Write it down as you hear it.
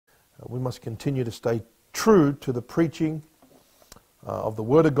We must continue to stay true to the preaching of the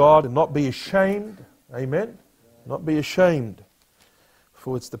Word of God and not be ashamed. Amen? Not be ashamed.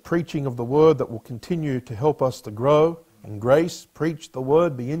 For it's the preaching of the Word that will continue to help us to grow in grace. Preach the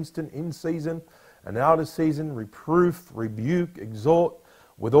Word, be instant, in season and out of season, reproof, rebuke, exhort,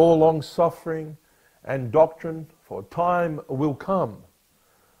 with all long suffering and doctrine, for a time will come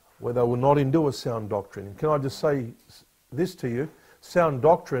where they will not endure sound doctrine. And can I just say this to you? Sound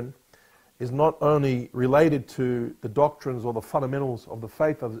doctrine is not only related to the doctrines or the fundamentals of the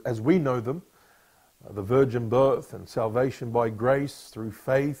faith as we know them, the virgin birth and salvation by grace through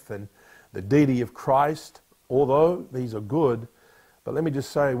faith and the deity of Christ, although these are good, but let me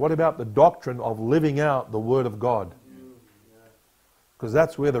just say, what about the doctrine of living out the Word of God? Because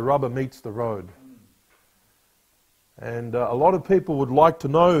that's where the rubber meets the road. And a lot of people would like to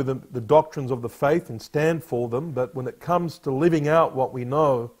know the doctrines of the faith and stand for them, but when it comes to living out what we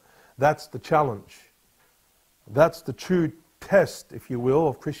know, that's the challenge. That's the true test, if you will,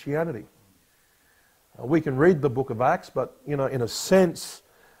 of Christianity. We can read the book of Acts, but in a sense,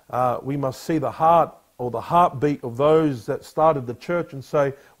 we must see the heart or the heartbeat of those that started the church and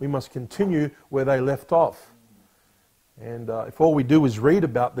say, we must continue where they left off. And if all we do is read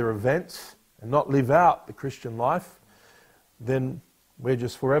about their events and not live out the Christian life, then we're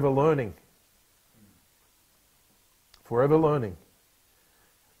just forever learning. Forever learning.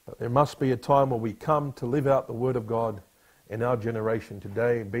 But there must be a time where we come to live out the Word of God in our generation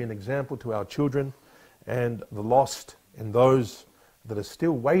today and be an example to our children and the lost and those that are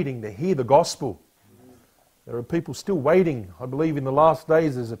still waiting to hear the gospel. There are people still waiting. I believe in the last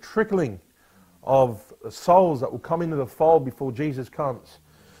days there's a trickling of souls that will come into the fold before Jesus comes.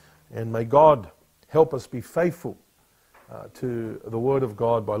 And may God help us be faithful to the Word of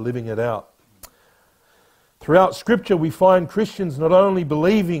God by living it out. Throughout Scripture we find Christians not only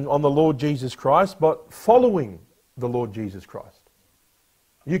believing on the Lord Jesus Christ, but following the Lord Jesus Christ.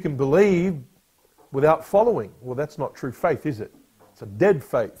 You can believe without following. Well, that's not true faith, is it? It's a dead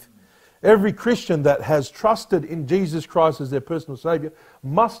faith. Every Christian that has trusted in Jesus Christ as their personal Savior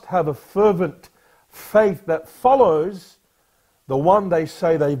must have a fervent faith that follows the one they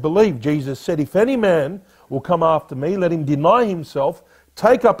say they believe. Jesus said, if any man will come after me, let him deny himself,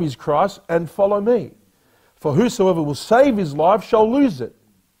 take up his cross and follow me. For whosoever will save his life shall lose it.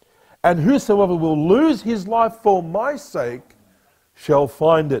 And whosoever will lose his life for my sake shall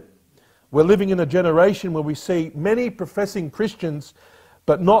find it. We're living in a generation where we see many professing Christians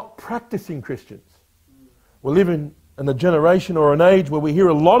but not practicing Christians. We're living in a generation or an age where we hear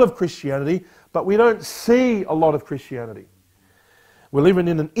a lot of Christianity but we don't see a lot of Christianity. We're living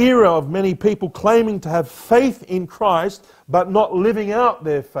in an era of many people claiming to have faith in Christ but not living out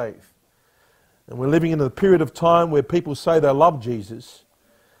their faith. And we're living in a period of time where people say they love Jesus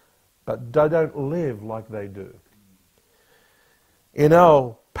but they don't live like they do. In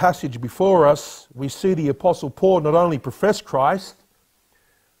our passage before us, we see the Apostle Paul not only profess Christ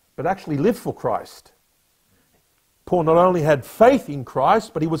but actually live for Christ. Paul not only had faith in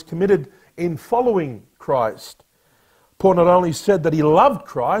Christ, but he was committed in following Christ. Paul not only said that he loved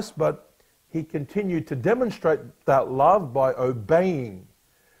Christ, but he continued to demonstrate that love by obeying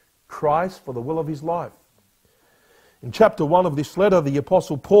Christ for the will of his life. In chapter 1 of this letter, the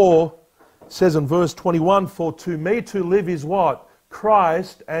Apostle Paul says in verse 21, for to me to live is what?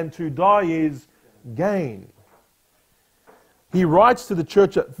 Christ, and to die is gain. He writes to the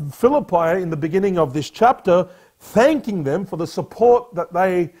church at Philippi in the beginning of this chapter, thanking them for the support that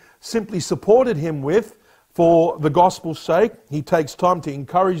they simply supported him with for the gospel's sake. He takes time to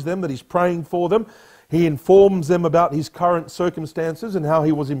encourage them that he's praying for them. He informs them about his current circumstances and how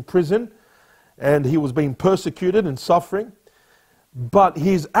he was in prison and he was being persecuted and suffering. But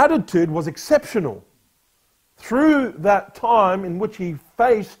his attitude was exceptional. Through that time in which he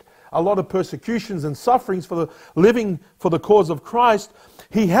faced a lot of persecutions and sufferings for the living for the cause of Christ,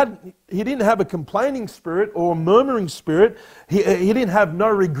 he didn't have a complaining spirit or a murmuring spirit. He didn't have no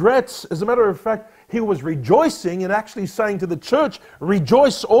regrets. As a matter of fact, he was rejoicing and actually saying to the church,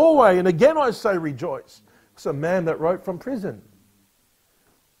 rejoice always. And again I say rejoice. It's a man that wrote from prison.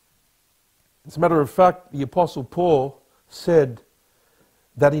 As a matter of fact, the Apostle Paul said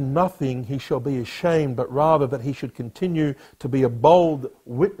that in nothing he shall be ashamed, but rather that he should continue to be a bold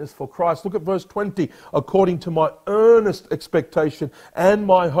witness for Christ. Look at verse 20. According to my earnest expectation and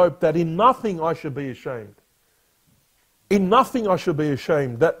my hope that in nothing I should be ashamed. In nothing I should be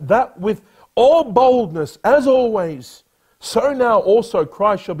ashamed. That with all boldness, as always, so now also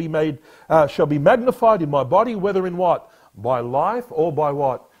Christ shall be magnified in my body, whether in what? By life or by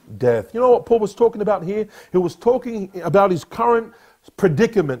what? Death. You know what Paul was talking about here? He was talking about his current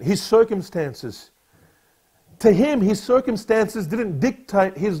predicament, his circumstances. To him, his circumstances didn't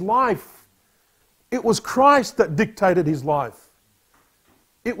dictate his life. It was Christ that dictated his life.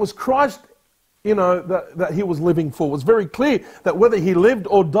 It was Christ, that he was living for. It was very clear that whether he lived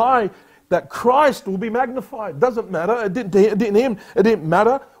or died, that Christ will be magnified. Doesn't matter. It didn't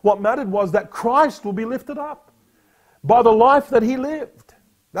matter. What mattered was that Christ will be lifted up by the life that he lived.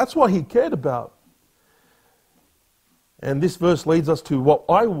 That's what he cared about. And this verse leads us to what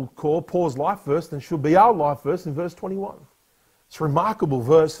I will call Paul's life verse, and should be our life verse in verse 21. It's a remarkable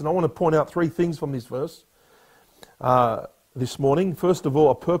verse, and I want to point out three things from this verse this morning. First of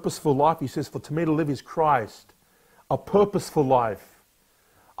all, a purposeful life. He says, for to me to live is Christ. A purposeful life.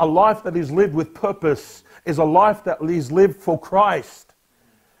 A life that is lived with purpose is a life that is lived for Christ.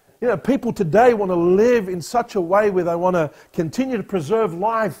 People today want to live in such a way where they want to continue to preserve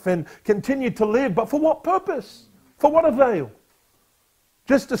life and continue to live, but for what purpose? For what avail?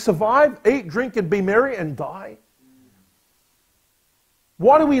 Just to survive, eat, drink, and be merry and die?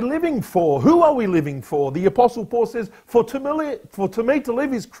 What are we living for? Who are we living for? The Apostle Paul says, for to me to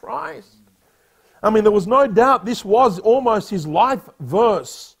live is Christ. I mean, there was no doubt this was almost his life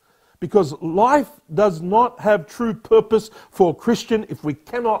verse, because life does not have true purpose for a Christian if we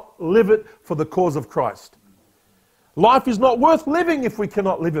cannot live it for the cause of Christ. Life is not worth living if we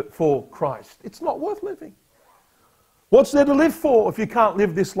cannot live it for Christ. It's not worth living. What's there to live for if you can't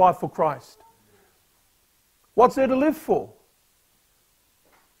live this life for Christ? What's there to live for?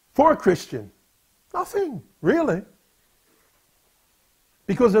 For a Christian? Nothing, really.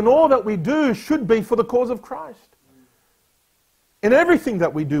 Because in all that we do should be for the cause of Christ. In everything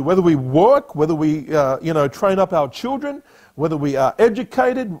that we do, whether we work, whether we train up our children, whether we are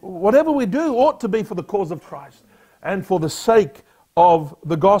educated, whatever we do ought to be for the cause of Christ and for the sake of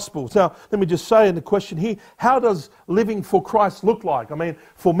the gospel. Now, let me just say in the question here, how does living for Christ look like? I mean,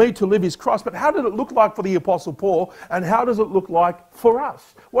 for me to live is Christ, but how did it look like for the Apostle Paul, and how does it look like for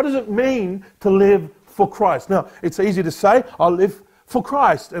us? What does it mean to live for Christ? Now, it's easy to say, I live for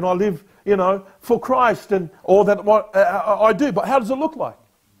Christ, and I live, for Christ, and all that I do, but how does it look like?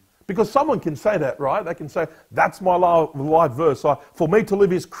 Because someone can say that, right? They can say, that's my life verse, for me to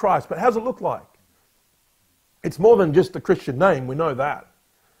live is Christ, but how does it look like? It's more than just the Christian name, we know that.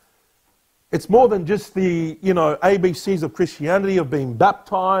 It's more than just the, ABCs of Christianity, of being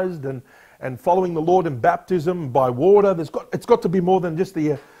baptized and following the Lord in baptism by water. It's got to be more than just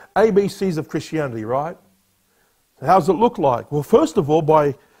the ABCs of Christianity, right? How does it look like? Well, first of all,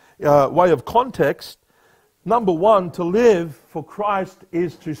 by way of context, number one, to live for Christ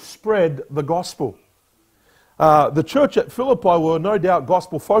is to spread the gospel. The church at Philippi were no doubt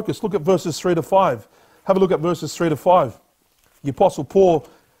gospel focused. Look at verses 3 to 5. Have a look at verses 3 to 5. The Apostle Paul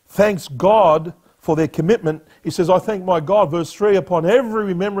thanks God for their commitment. He says, I thank my God, verse 3, upon every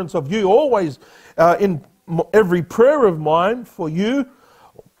remembrance of you, always in every prayer of mine for you,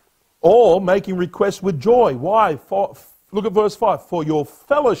 all making requests with joy. Why? Look at verse 5. For your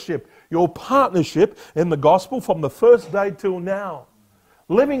fellowship, your partnership in the gospel from the first day till now.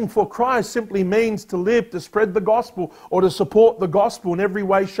 Living for Christ simply means to live to spread the gospel or to support the gospel in every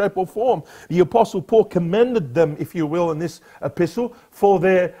way, shape or form. The Apostle Paul commended them, if you will, in this epistle for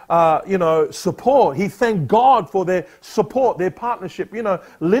their, support. He thanked God for their support, their partnership.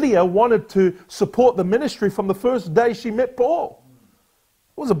 Lydia wanted to support the ministry from the first day she met Paul.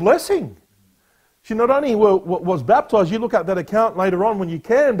 It was a blessing. She not only was baptized, you look at that account later on when you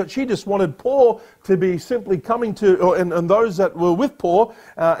can, but she just wanted Paul to be simply coming to, and those that were with Paul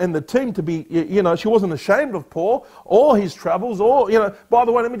and the team to be, she wasn't ashamed of Paul or his travels or, by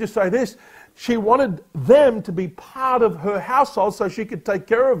the way, let me just say this. She wanted them to be part of her household so she could take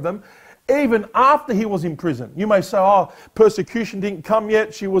care of them even after he was in prison. You may say, persecution didn't come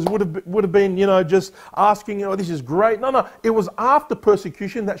yet. She would have been, just asking, this is great. No. It was after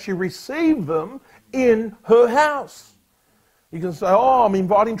persecution that she received them in her house. You can say, I'm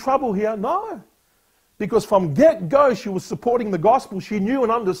inviting trouble here. No. Because from get-go, she was supporting the gospel. She knew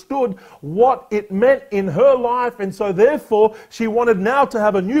and understood what it meant in her life. And so therefore, she wanted now to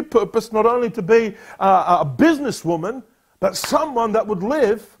have a new purpose, not only to be a businesswoman, but someone that would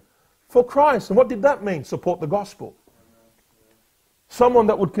live for Christ. And what did that mean? Support the gospel. Someone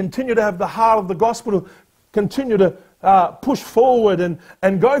that would continue to have the heart of the gospel, to continue to push forward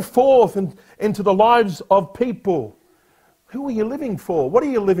and go forth into the lives of people. Who are you living for? What are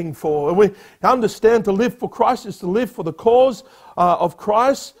you living for? We understand to live for Christ is to live for the cause of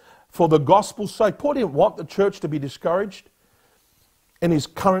Christ, for the gospel's sake. Paul didn't want the church to be discouraged in his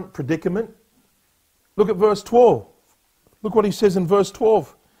current predicament. Look at verse 12. Look what he says in verse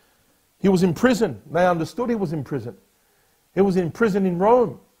 12. He was in prison. They understood he was in prison. He was in prison in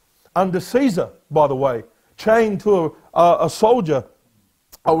Rome, under Caesar, by the way, chained to a soldier,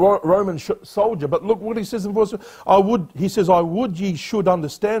 a Roman soldier. But look what he says in verse. He says, I would ye should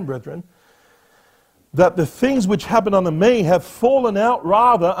understand, brethren, that the things which happen unto me have fallen out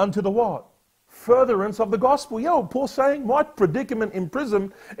rather unto the what? Furtherance of the gospel. Paul's saying my predicament in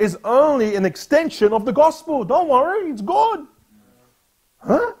prison is only an extension of the gospel. Don't worry, it's good.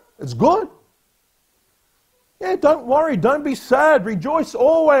 It's good. Yeah, don't worry, don't be sad, rejoice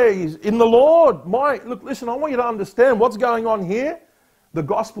always in the Lord. Look, listen, I want you to understand what's going on here. The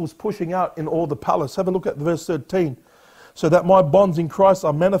gospel's pushing out in all the palace. Have a look at verse 13. So that my bonds in Christ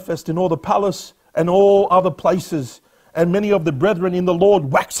are manifest in all the palace and all other places. And many of the brethren in the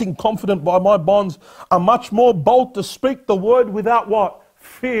Lord, waxing confident by my bonds, are much more bold to speak the word without what?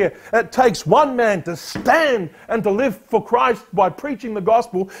 Fear. It takes one man to stand and to live for Christ by preaching the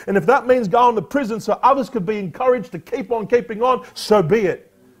gospel. And if that means going to prison so others could be encouraged to keep on keeping on, so be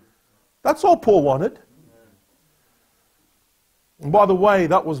it. That's all Paul wanted. And by the way,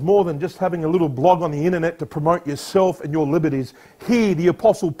 that was more than just having a little blog on the internet to promote yourself and your liberties. He, the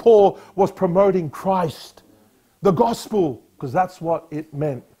Apostle Paul, was promoting Christ, the gospel, because that's what it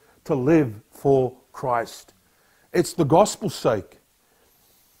meant to live for Christ. It's the gospel's sake.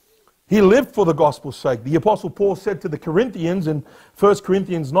 He lived for the gospel's sake. The Apostle Paul said to the Corinthians in 1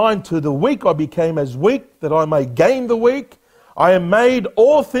 Corinthians 9, to the weak I became as weak, that I may gain the weak. I am made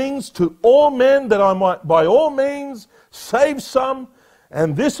all things to all men, that I might by all means save some.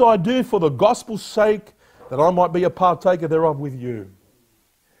 And this I do for the gospel's sake, that I might be a partaker thereof with you.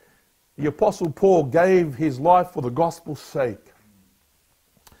 The Apostle Paul gave his life for the gospel's sake.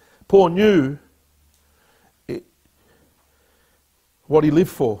 Paul knew what he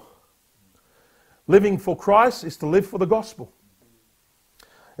lived for. Living for Christ is to live for the gospel.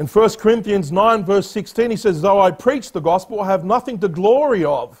 In 1 Corinthians 9 verse 16 he says, though I preach the gospel, I have nothing to glory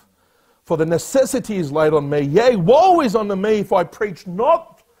of, for the necessity is laid on me. Yea, woe is unto me if I preach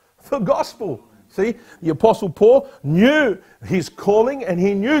not the gospel. See, the Apostle Paul knew his calling, and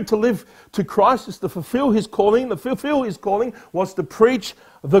he knew to live to Christ is to fulfill his calling. To fulfill his calling was to preach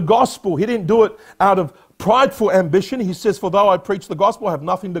the gospel. He didn't do it out of prideful ambition. He says, for though I preach the gospel, I have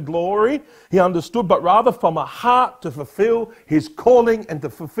nothing to glory. He understood, but rather from a heart to fulfill his calling. And to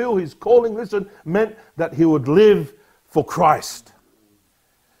fulfill his calling, listen, meant that he would live for Christ.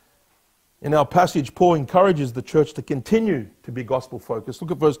 In our passage, Paul encourages the church to continue to be gospel focused.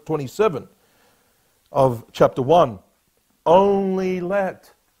 Look at verse 27 of chapter 1. Only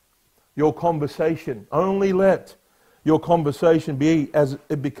let your conversation be as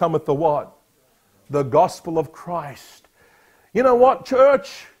it becometh the what? The gospel of Christ. You know what,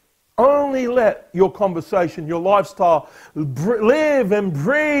 church? Only let your conversation, your lifestyle, live and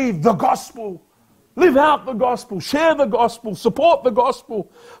breathe the gospel. Live out the gospel, share the gospel, support the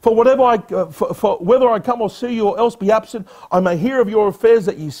gospel. For whether I come or see you or else be absent, I may hear of your affairs,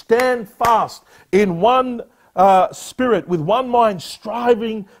 that ye stand fast in one spirit, with one mind,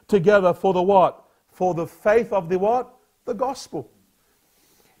 striving together for the what? For the faith of the what? The gospel.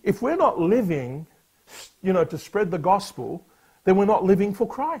 If we're not living, to spread the gospel, then we're not living for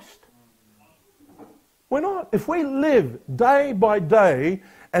Christ. We're not. If we live day by day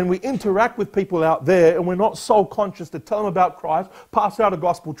and we interact with people out there and we're not soul conscious to tell them about Christ, pass out a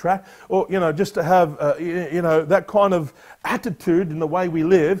gospel tract, or, just to have, that kind of attitude in the way we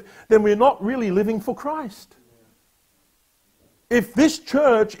live, then we're not really living for Christ. If this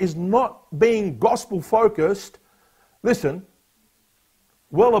church is not being gospel focused, listen,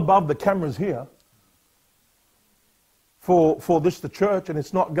 well above the cameras here, for the church, and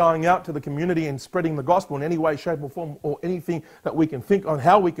it's not going out to the community and spreading the gospel in any way, shape or form, or anything that we can think on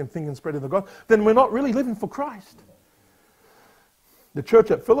how we can think in spreading the gospel, then we're not really living for Christ. The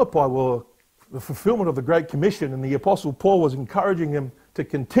church at Philippi were the fulfillment of the Great Commission, and the Apostle Paul was encouraging them to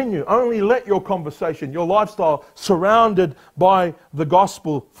continue. Only let your conversation, your lifestyle, surrounded by the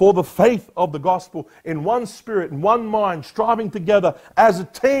gospel, for the faith of the gospel, in one spirit, in one mind, striving together as a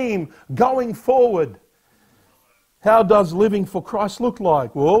team, going forward. How does living for Christ look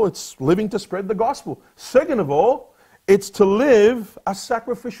like? Well, it's living to spread the gospel. Second of all, it's to live a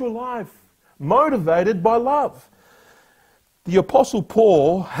sacrificial life, motivated by love. The Apostle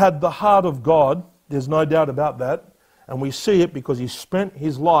Paul had the heart of God. There's no doubt about that. And we see it because he spent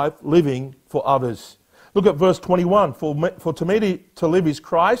his life living for others. Look at verse 21. For to me to live is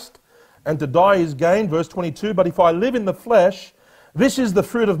Christ, and to die is gain. Verse 22. But if I live in the flesh, this is the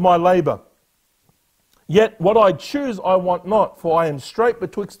fruit of my labor. Yet what I choose I want not, for I am strait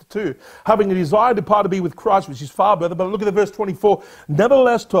betwixt the two, having a desire to depart to be with Christ, which is far better. But look at the verse 24.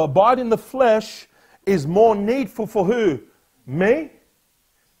 Nevertheless, to abide in the flesh is more needful for who? me.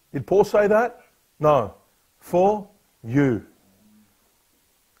 Did Paul say that? No. For you.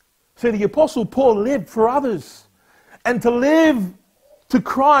 See, the Apostle Paul lived for others. And to live to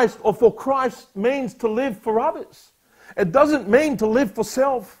Christ or for Christ means to live for others. It doesn't mean to live for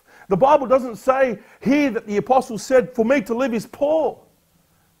self. The Bible doesn't say here that the Apostle said, for me to live is Paul.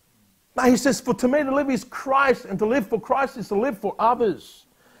 No, he says, for to me to live is Christ, and to live for Christ is to live for others.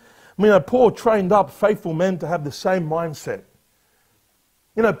 I mean, Paul trained up faithful men to have the same mindset.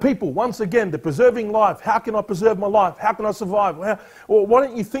 You know, people, once again, they're preserving life. How can I preserve my life? How can I survive? Well, why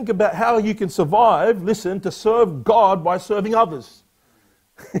don't you think about how you can survive, listen, to serve God by serving others?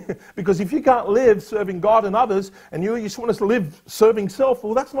 Because if you can't live serving God and others, and you just want us to live serving self,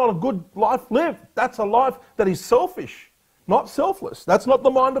 well, that's not a good life lived. That's a life that is selfish, not selfless. That's not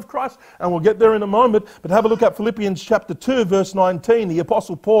the mind of Christ, and we'll get there in a moment. But have a look at Philippians chapter 2, verse 19. The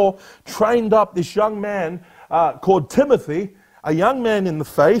Apostle Paul trained up this young man called Timothy, a young man in the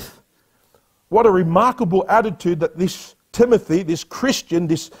faith. What a remarkable attitude that this Timothy, this Christian,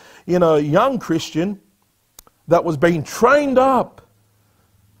 this young Christian that was being trained up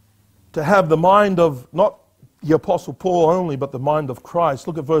to have the mind of not the Apostle Paul only, but the mind of Christ.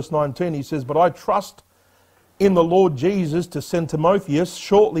 Look at verse 19. He says, but I trust in the Lord Jesus to send Timotheus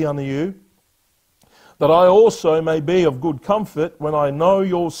shortly unto you, that I also may be of good comfort when I know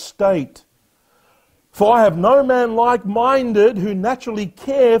your state. For I have no man like-minded who naturally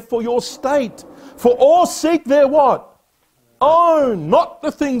care for your state. For all seek their what? Own, not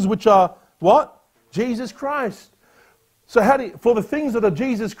the things which are what? Jesus Christ. So for the things that are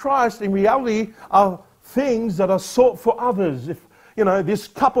Jesus Christ, in reality, are things that are sought for others. If, this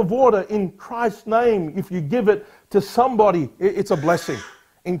cup of water in Christ's name, if you give it to somebody, it's a blessing.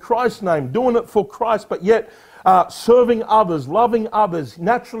 In Christ's name, doing it for Christ, but yet serving others, loving others,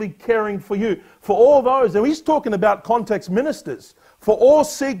 naturally caring for you. For all those, and he's talking about context ministers, for all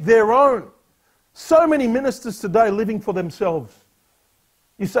seek their own. So many ministers today living for themselves.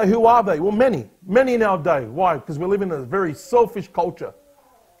 You say, who are they? Well, many in our day. Why? Because we live in a very selfish culture.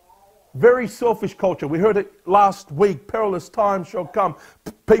 Very selfish culture. We heard it last week. Perilous times shall come.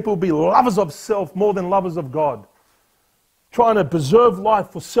 People will be lovers of self more than lovers of God. Trying to preserve life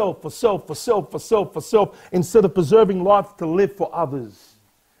for self, instead of preserving life to live for others.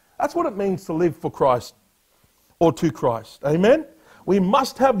 That's what it means to live for Christ or to Christ. Amen? We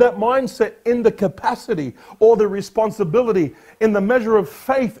must have that mindset in the capacity or the responsibility, in the measure of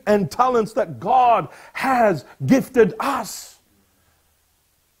faith and talents that God has gifted us.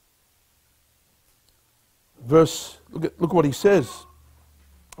 Look what he says.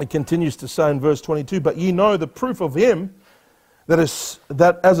 He continues to say in verse 22, but ye know the proof of him, that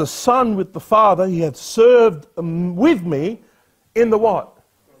as a son with the Father, he hath served with me in the what?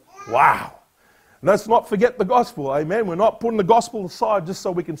 Wow. Let's not forget the gospel, amen? We're not putting the gospel aside just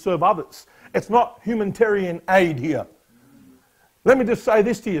so we can serve others. It's not humanitarian aid here. Let me just say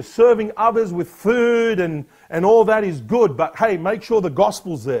this to you. Serving others with food and all that is good, but hey, make sure the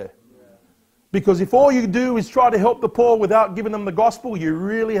gospel's there. Because if all you do is try to help the poor without giving them the gospel, you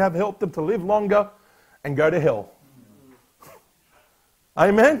really have helped them to live longer and go to hell.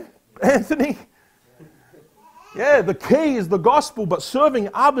 Amen? Anthony? Yeah, the key is the gospel, but serving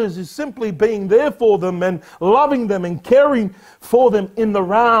others is simply being there for them and loving them and caring for them in the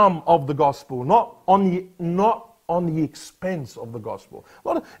realm of the gospel, not on the expense of the gospel.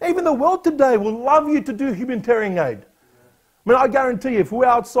 Even the world today will love you to do humanitarian aid. I mean, I guarantee you, if we're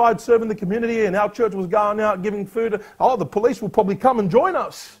outside serving the community and our church was going out giving food, the police will probably come and join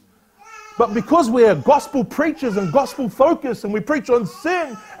us. But because we're gospel preachers and gospel focused and we preach on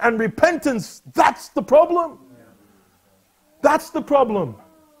sin and repentance, that's the problem. That's the problem.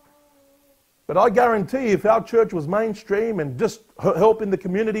 But I guarantee if our church was mainstream and just helping the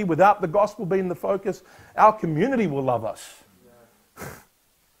community without the gospel being the focus, our community will love us.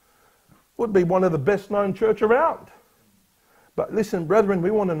 Would be one of the best known church around. But listen, brethren, we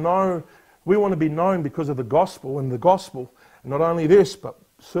want to be known because of the gospel, and the gospel, not only this, but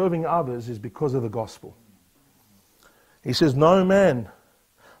serving others is because of the gospel. He says, no man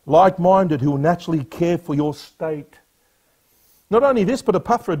like-minded who will naturally care for your state. Not only this, but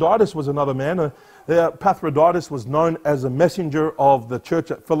Epaphroditus was another man. Epaphroditus was known as a messenger of the church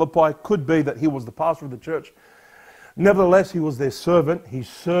at Philippi. Could be that he was the pastor of the church. Nevertheless, he was their servant. He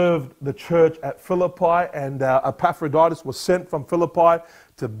served the church at Philippi, and Epaphroditus was sent from Philippi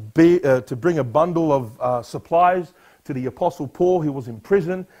to bring a bundle of supplies to the Apostle Paul. He was in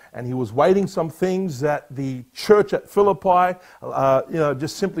prison, and he was waiting some things that the church at Philippi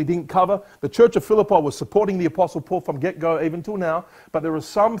just simply didn't cover. The church of Philippi was supporting the Apostle Paul from get-go even till now, but there were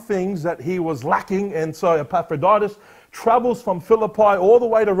some things that he was lacking, and so Epaphroditus travels from Philippi all the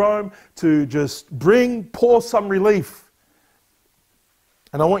way to Rome to just bring Paul some relief.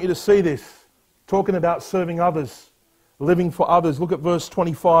 And I want you to see this, talking about serving others, living for others. Look at verse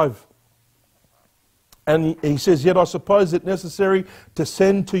 25. And he says, yet I suppose it necessary to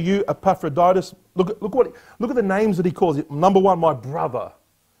send to you Epaphroditus. Look at the names that he calls it. Number one, my brother.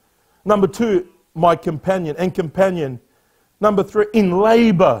 Number two, my companion and companion. Number three, in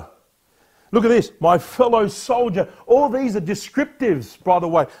labor. Look at this, my fellow soldier. All these are descriptives, by the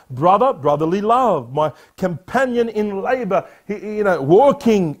way. Brother, brotherly love. My companion in labor,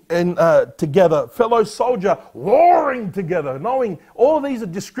 working together. Fellow soldier, warring together. Knowing all these are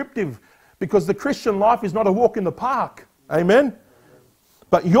descriptive, because the Christian life is not a walk in the park. Amen?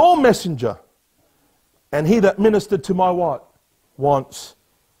 But your messenger, and he that ministered to my what? Wants,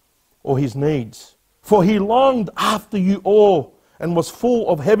 or his needs. For he longed after you all, and was full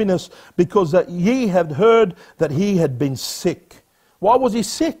of heaviness, because that ye had heard that he had been sick. Why was he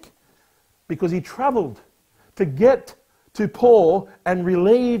sick? Because he travelled to get to Paul and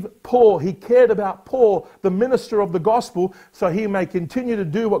relieve Paul. He cared about Paul, the minister of the gospel, so he may continue to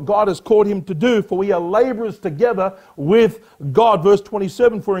do what God has called him to do. For we are labourers together with God. Verse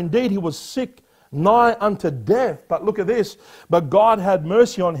 27, for indeed he was sick nigh unto death. But look at this. But God had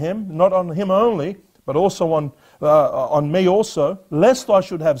mercy on him, not on him only, but also on me also, lest I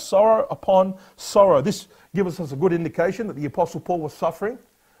should have sorrow upon sorrow. This gives us a good indication that the Apostle Paul was suffering,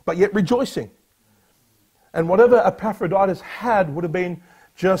 but yet rejoicing. And whatever Epaphroditus had would have been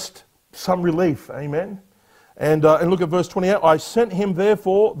just some relief. Amen. And look at verse 28. I sent him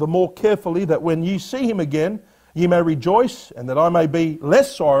therefore the more carefully, that when ye see him again, ye may rejoice, and that I may be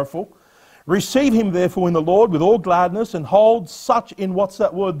less sorrowful. Receive him therefore in the Lord with all gladness, and hold such in, what's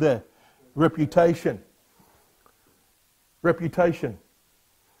that word there? Reputation. Reputation.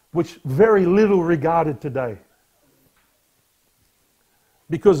 Which very little regarded today.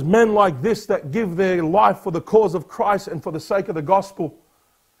 Because men like this that give their life for the cause of Christ and for the sake of the gospel,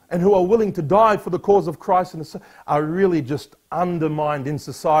 and who are willing to die for the cause of Christ, are really just undermined in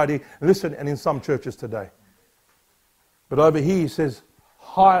society. Listen, and in some churches today. But over here he says,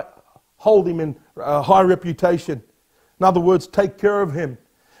 hold him in high reputation. In other words, take care of him.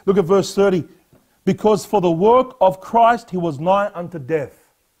 Look at verse 30. Because for the work of Christ he was nigh unto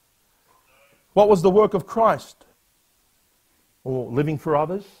death. What was the work of Christ? Or living for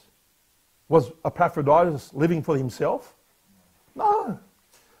others? Was Epaphroditus living for himself? No.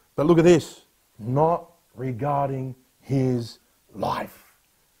 But look at this. Not regarding his life.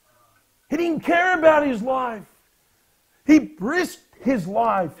 He didn't care about his life. He risked his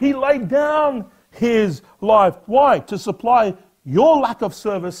life. He laid down his life. Why? To supply your lack of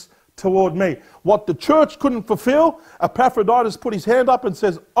service toward me. What the church couldn't fulfill, Epaphroditus put his hand up and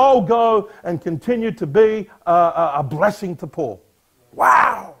says, I'll go and continue to be a blessing to Paul.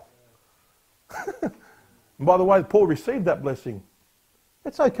 Wow! And by the way, Paul received that blessing.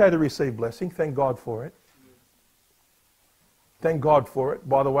 It's okay to receive blessing. Thank God for it. Thank God for it.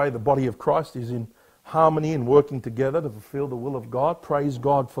 By the way, the body of Christ is in harmony and working together to fulfill the will of God. Praise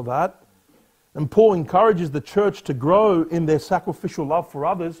God for that. And Paul encourages the church to grow in their sacrificial love for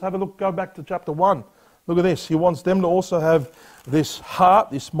others. Have a look, go back to chapter 1. Look at this. He wants them to also have this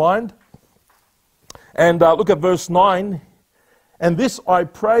heart, this mind. And look at verse 9. And this I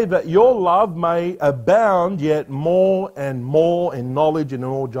pray, that your love may abound yet more and more in knowledge and in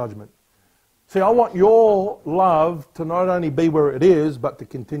all judgment. See, I want your love to not only be where it is, but to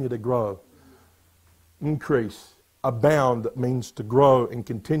continue to grow. Increase. Abound means to grow and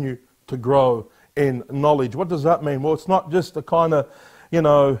continue to grow in knowledge. What does that mean? Well, it's not just a kind of,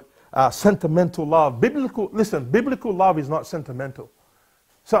 sentimental love. Biblical love is not sentimental.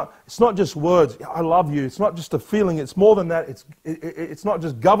 So it's not just words, I love you. It's not just a feeling. It's more than that. It's not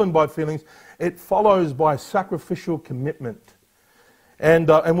just governed by feelings. It follows by sacrificial commitment.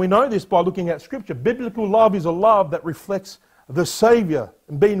 And we know this by looking at Scripture. Biblical love is a love that reflects the Savior,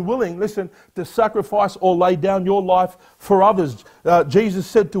 and being willing, listen, to sacrifice or lay down your life for others. Jesus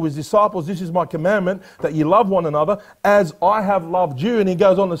said to his disciples, this is my commandment, that you love one another as I have loved you. And he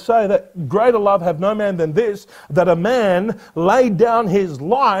goes on to say that greater love have no man than this, that a man laid down his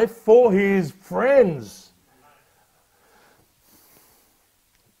life for his friends.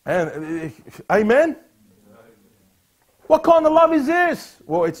 And amen? What kind of love is this?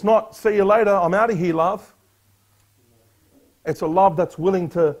 Well, it's not see you later, I'm out of here love. It's a love that's willing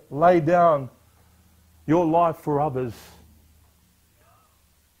to lay down your life for others.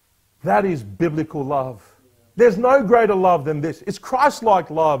 That is biblical love. There's no greater love than this. It's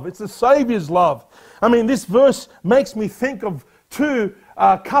Christ-like love. It's the Saviour's love. I mean, this verse makes me think of two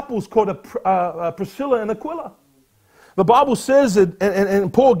couples called Priscilla and Aquila. The Bible says,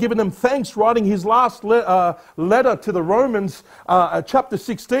 and Paul giving them thanks, writing his last letter to the Romans, chapter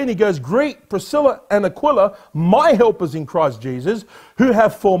 16, he goes, "Greet Priscilla and Aquila, my helpers in Christ Jesus, who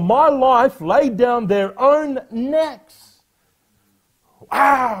have for my life laid down their own necks."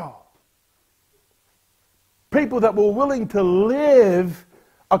 Wow! People that were willing to live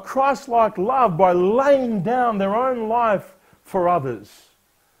a Christ-like love by laying down their own life for others.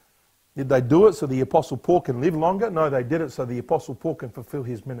 Did they do it so the Apostle Paul can live longer? No, they did it so the Apostle Paul can fulfill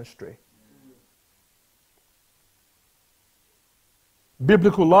his ministry.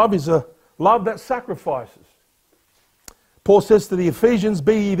 Biblical love is a love that sacrifices. Paul says to the Ephesians,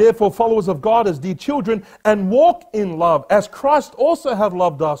 "Be ye therefore followers of God as dear children, and walk in love, as Christ also hath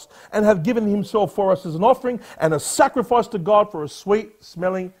loved us, and hath given himself for us as an offering and a sacrifice to God for a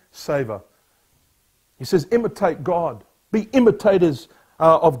sweet-smelling savour." He says, imitate God. Be imitators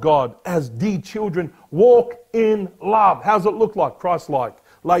of God as dear children. Walk in love. How does it look like? Christ-like.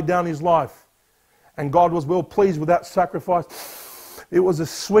 Laid down his life. And God was well pleased with that sacrifice. It was a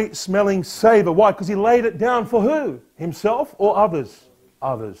sweet-smelling savour. Why? Because he laid it down for who? Himself or others?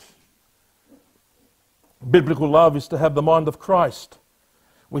 Others. Biblical love is to have the mind of Christ.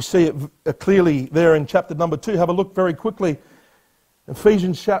 We see it clearly there in chapter number 2. Have a look very quickly.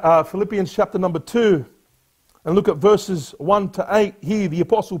 Philippians chapter number 2. And look at verses 1 to 8 here. The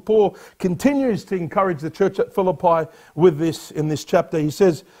Apostle Paul continues to encourage the church at Philippi with this in this chapter. He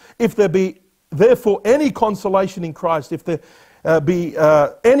says, "If there be therefore any consolation in Christ, if there be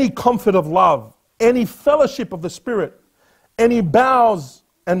any comfort of love, any fellowship of the Spirit, any bowels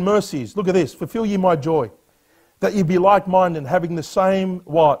and mercies," look at this, "fulfill ye my joy, that ye be like-minded, having the same,"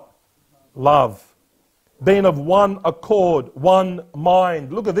 what? "Love. Being of one accord, one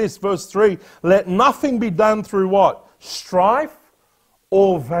mind." Look at this, verse 3. "Let nothing be done through" what? "Strife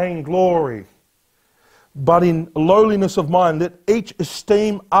or vainglory, but in lowliness of mind, let each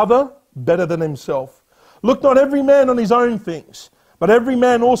esteem other better than himself. Look not every man on his own things, but every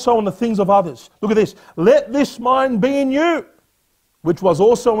man also on the things of others." Look at this. "Let this mind be in you, which was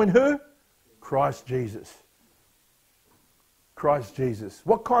also in" who? Christ Jesus. Christ Jesus.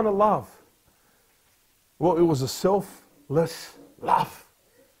 What kind of love? Well, it was a selfless love.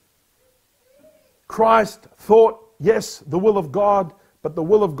 Christ thought, yes, the will of God, but the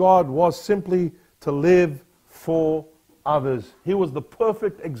will of God was simply to live for others. He was the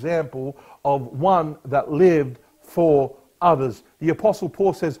perfect example of one that lived for others. The Apostle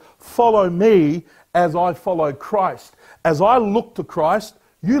Paul says, "Follow me as I follow Christ." As I look to Christ,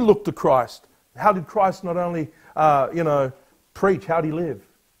 you look to Christ. How did Christ not only, preach? How did he live?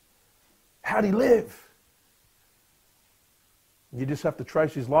 How did he live? You just have to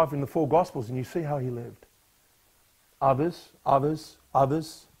trace his life in the 4 Gospels and you see how he lived. Others, others,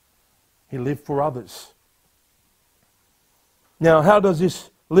 others. He lived for others. Now, how does this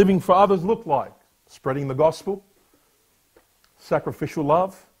living for others look like? Spreading the gospel, sacrificial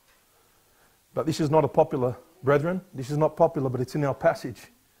love. But this is not a popular, brethren. This is not popular, but it's in our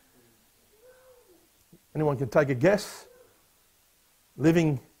passage. Anyone can take a guess?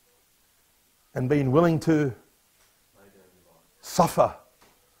 Living and being willing to suffer.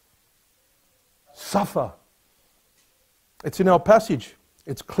 Suffer. It's in our passage.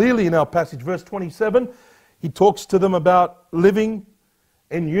 It's clearly in our passage. Verse 27, he talks to them about living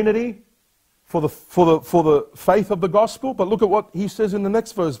in unity for the faith of the gospel. But look at what he says in the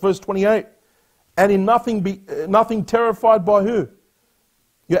next verse, verse 28. "And in nothing terrified by" who?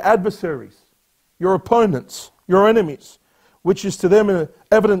 Your adversaries, your opponents, your enemies, which is to them an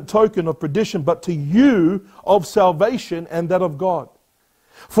evident token of perdition, but to you of salvation and that of God.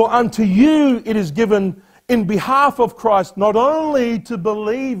 For unto you it is given in behalf of Christ not only to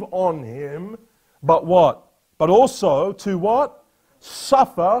believe on him, but what? But also to what?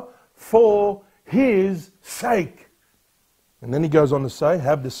 Suffer for his sake. And then he goes on to say,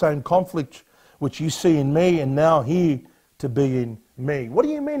 "Have the same conflict which you see in me, and now he to be in me." What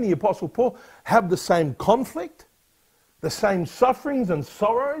do you mean, the Apostle Paul? Have the same conflict? The same sufferings and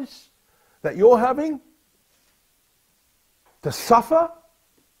sorrows that you're having? To suffer?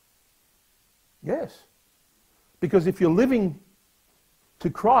 Yes. Because if you're living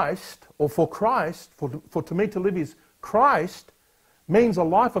to Christ, or for Christ, for to me to live is Christ, means a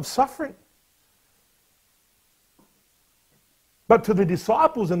life of suffering. But to the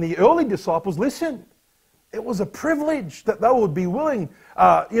disciples and the early disciples, listen, it was a privilege that they would be willing,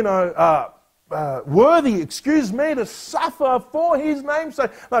 worthy, to suffer for his name's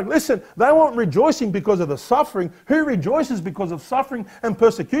sake. Like, listen, they weren't rejoicing because of the suffering. Who rejoices because of suffering and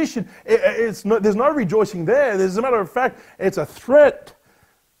persecution? There's no rejoicing there. As a matter of fact, it's a threat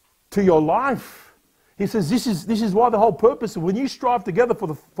to your life. He says this is why the whole purpose of when you strive together for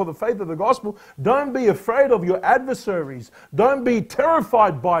the faith of the gospel, don't be afraid of your adversaries. Don't be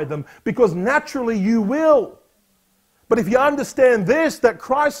terrified by them, because naturally you will. But if you understand this, that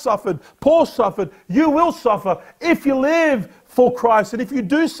Christ suffered, Paul suffered, you will suffer if you live for Christ. And if you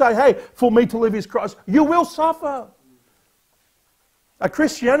do say, hey, for me to live is Christ, you will suffer. A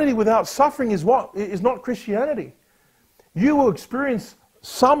Christianity without suffering is what? Is not Christianity. You will experience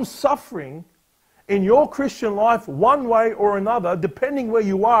some suffering in your Christian life one way or another, depending where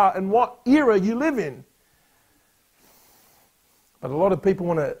you are and what era you live in. But a lot of people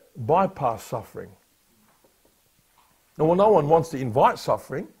want to bypass suffering. Well, no one wants to invite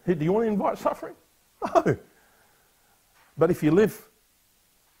suffering. Do you want to invite suffering? No. But if you live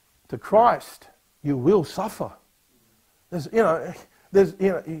to Christ, you will suffer.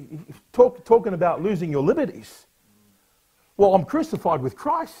 Talking about losing your liberties. Well, I'm crucified with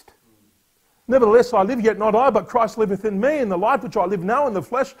Christ. Nevertheless, I live, yet not I, but Christ liveth in me. And the life which I live now in the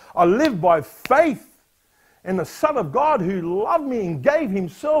flesh, I live by faith in the Son of God who loved me and gave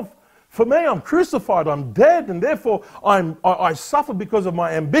himself for me. I'm crucified, I'm dead, and therefore I suffer because of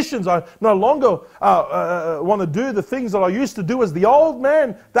my ambitions. I no longer want to do the things that I used to do as the old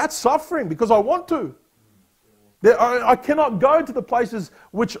man. That's suffering because I want to. I cannot go to the places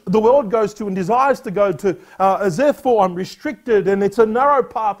which the world goes to and desires to go to, as therefore I'm restricted and it's a narrow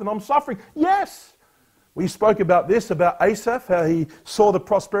path and I'm suffering. Yes, we spoke about this, about Asaph, how he saw the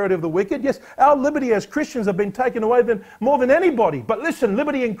prosperity of the wicked. Yes, our liberty as Christians have been taken away more than anybody. But listen,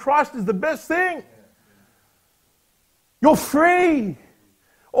 liberty in Christ is the best thing. You're free.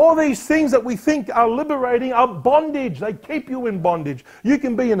 All these things that we think are liberating are bondage. They keep you in bondage. You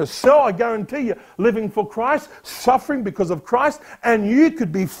can be in a cell, I guarantee you, living for Christ, suffering because of Christ, and you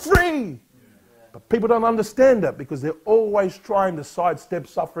could be free. But people don't understand that because they're always trying to sidestep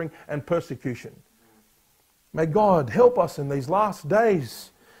suffering and persecution. May God help us in these last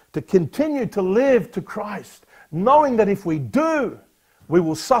days to continue to live to Christ, knowing that if we do, we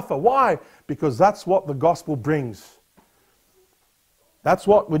will suffer. Why? Because that's what the gospel brings. That's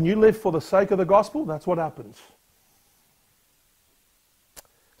what, when you live for the sake of the gospel, that's what happens.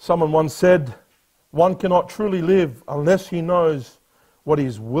 Someone once said, one cannot truly live unless he knows what he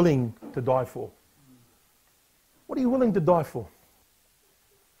is willing to die for. What are you willing to die for?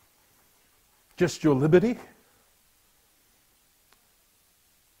 Just your liberty?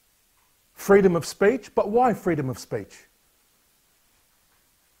 Freedom of speech? But why freedom of speech?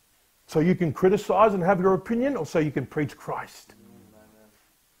 So you can criticize and have your opinion, or so you can preach Christ?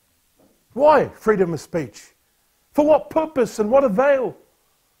 Why freedom of speech? For what purpose and what avail?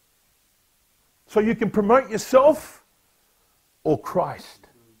 So you can promote yourself or Christ?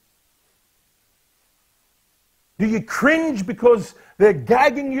 Do you cringe because they're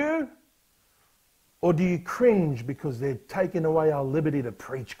gagging you? Or do you cringe because they're taking away our liberty to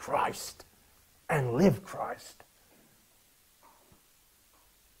preach Christ and live Christ?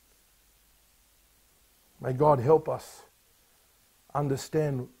 May God help us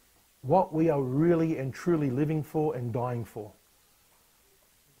understand what we are really and truly living for and dying for.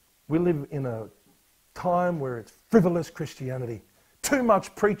 We live in a time where it's frivolous Christianity. Too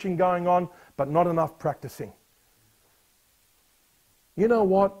much preaching going on, but not enough practicing. You know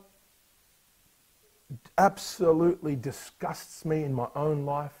what absolutely disgusts me in my own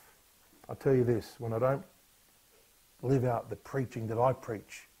life? I'll tell you this, when I don't live out the preaching that I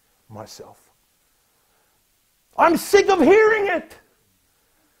preach myself. I'm sick of hearing it.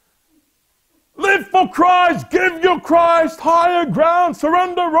 Live for Christ, give your Christ higher ground,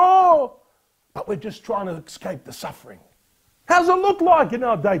 surrender all. But we're just trying to escape the suffering. How does it look like in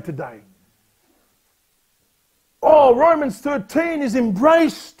our day to day? Oh, Romans 13 is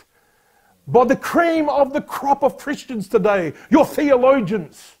embraced by the cream of the crop of Christians today, your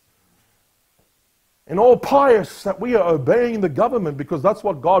theologians. And all pious that we are obeying the government because that's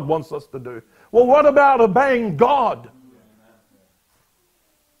what God wants us to do. Well, what about obeying God?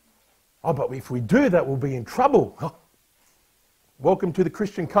 Oh, but if we do that, we'll be in trouble. Oh. Welcome to the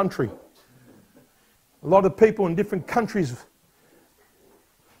Christian country. A lot of people in different countries,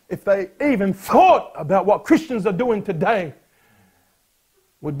 if they even thought about what Christians are doing today,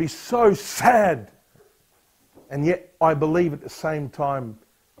 would be so sad. And yet, I believe at the same time,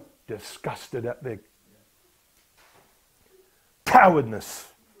 disgusted at their cowardness.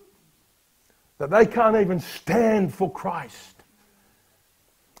 That they can't even stand for Christ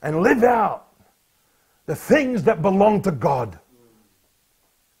and live out the things that belong to God.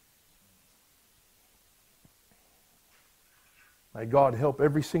 May God help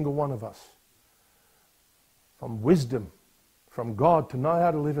every single one of us from wisdom from God to know how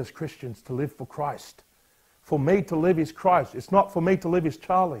to live as Christians, to live for Christ For me to live is Christ. It's not for me to live is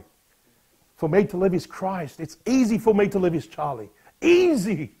Charlie. For me to live is Christ. It's easy for me to live is Charlie.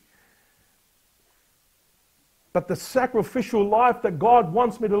 Easy. But the sacrificial life that God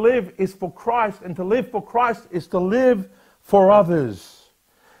wants me to live is for Christ. And to live for Christ is to live for others.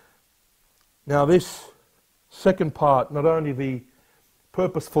 Now this second part, not only the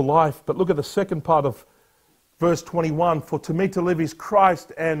purposeful life, but look at the second part of verse 21. For to me to live is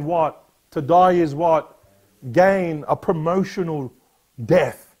Christ, and what? To die is what? Gain, a promotional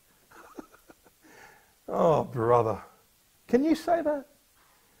death. Oh, brother. Can you say that?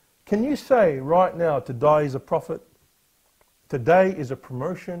 Can you say right now, to die is a profit? Today is a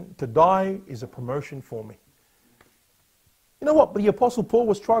promotion. To die is a promotion for me. You know what the Apostle Paul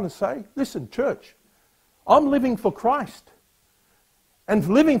was trying to say? Listen, church, I'm living for Christ. And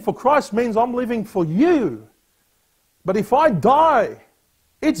living for Christ means I'm living for you. But if I die,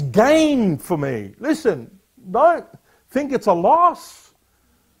 it's gain for me. Listen, don't think it's a loss.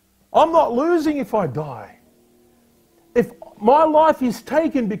 I'm not losing if I die. If my life is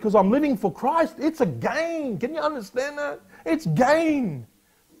taken because I'm living for Christ, it's a gain. Can you understand that? It's gain.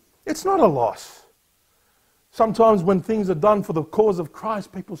 It's not a loss. Sometimes when things are done for the cause of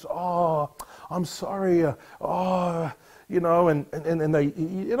Christ, people say, oh, I'm sorry. You know, and they,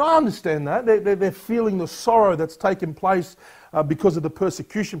 you know, I understand that. They're feeling the sorrow that's taken place because of the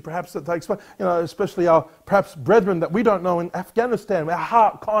persecution perhaps that takes place. You know, especially our perhaps brethren that we don't know in Afghanistan. Our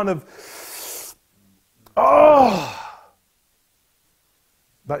heart kind of,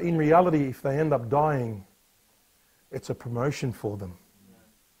 But in reality, if they end up dying, it's a promotion for them.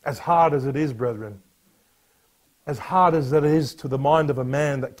 As hard as it is, brethren. As hard as it is to the mind of a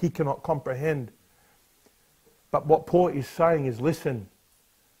man that he cannot comprehend. But what Paul is saying is, listen,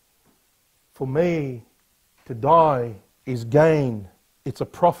 for me to die is gain. It's a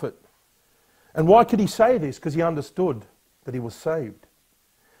profit. And why could he say this? Because he understood that he was saved.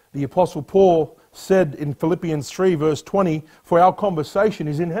 The Apostle Paul said in Philippians 3 verse 20, for our conversation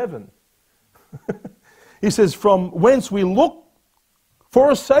is in heaven. He says, from whence we look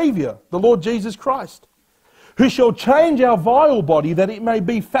for a Saviour, the Lord Jesus Christ, who shall change our vile body, that it may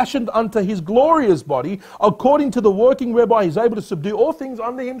be fashioned unto his glorious body, according to the working whereby he is able to subdue all things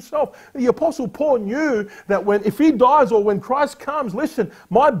under himself. The Apostle Paul knew that if he dies or when Christ comes, listen,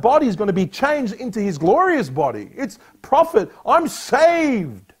 my body is going to be changed into his glorious body. It's profit. I'm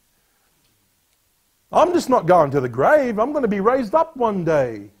saved. I'm just not going to the grave. I'm going to be raised up one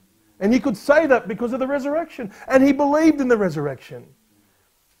day. And he could say that because of the resurrection. And he believed in the resurrection.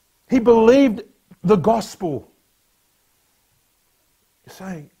 He believed the gospel. You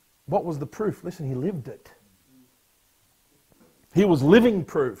say, what was the proof? Listen, he lived it. He was living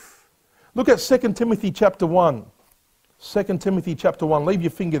proof. Look at 2 Timothy chapter 1. 2 Timothy chapter 1. Leave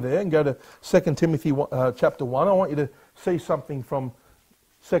your finger there and go to 2 Timothy chapter 1. I want you to see something from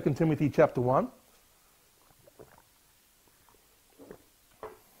 2 Timothy chapter 1.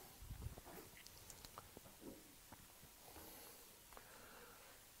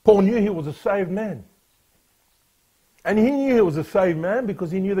 Paul knew he was a saved man. And he knew he was a saved man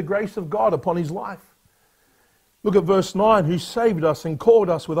because he knew the grace of God upon his life. Look at verse 9. Who saved us and called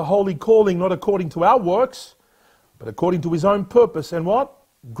us with a holy calling, not according to our works, but according to his own purpose and what?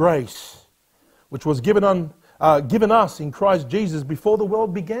 Grace, which was given us in Christ Jesus before the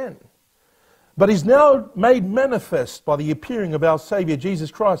world began. But is now made manifest by the appearing of our Saviour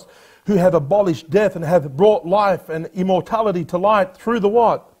Jesus Christ, who hath abolished death and hath brought life and immortality to light through the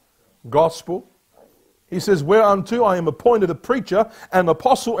what? Gospel. He says, whereunto I am appointed a preacher, an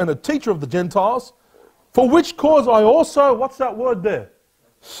apostle, and a teacher of the Gentiles, for which cause I also, what's that word there?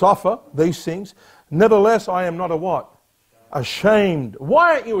 Suffer these things. Nevertheless, I am not a what? Ashamed.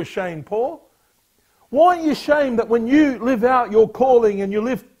 Why aren't you ashamed, Paul? Why aren't you ashamed that when you live out your calling and you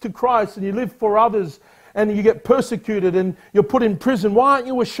live to Christ and you live for others and you get persecuted and you're put in prison, why aren't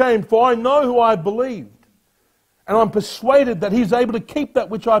you ashamed? For I know who I believed. And I'm persuaded that he's able to keep that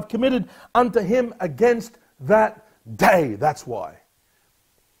which I've committed unto him against that day. That's why.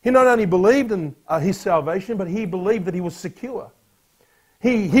 He not only believed in his salvation, but he believed that he was secure.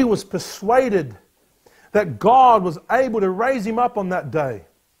 He was persuaded that God was able to raise him up on that day.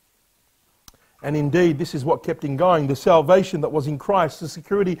 And indeed, this is what kept him going. The salvation that was in Christ, the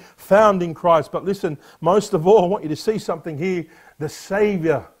security found in Christ. But listen, most of all, I want you to see something here. The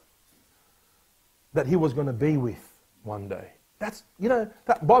Saviour that he was going to be with one day. That's, you know,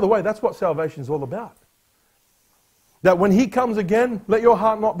 by the way, that's what salvation is all about. That when he comes again, let your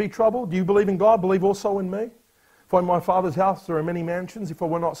heart not be troubled. Do you believe in God? Believe also in me. For in my Father's house there are many mansions. If I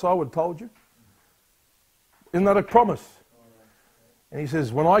were not so, I would have told you. Isn't that a promise? And he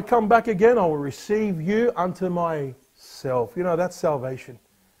says, when I come back again, I will receive you unto myself. You know, that's salvation.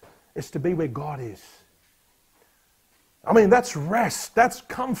 It's to be where God is. I mean, that's rest. That's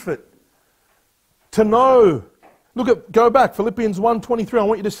comfort. To know. Go back, Philippians 1:23. I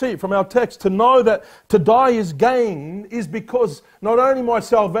want you to see it from our text. To know that to die is gain is because not only my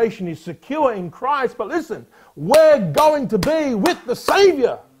salvation is secure in Christ, but listen, we're going to be with the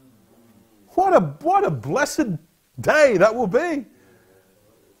Savior. What a blessed day that will be.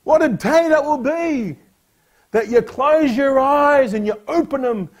 What a day that will be. That you close your eyes and you open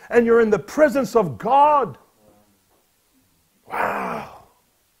them and you're in the presence of God. Wow.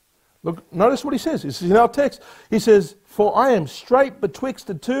 Look, notice what he says. This is in our text. He says, for I am strait betwixt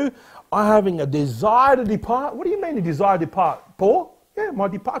the two, I having a desire to depart. What do you mean a desire to depart, Paul? Yeah, my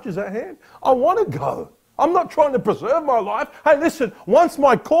departure's at hand. I want to go. I'm not trying to preserve my life. Hey, listen, once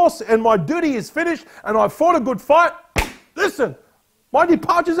my course and my duty is finished and I've fought a good fight, listen, my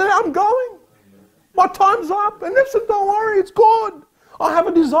departure's at hand. I'm going. My time's up. And listen, don't worry, it's good. I have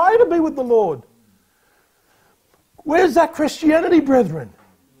a desire to be with the Lord. Where's that Christianity, brethren?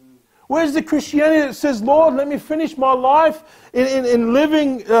 Where's the Christianity that says, Lord, let me finish my life in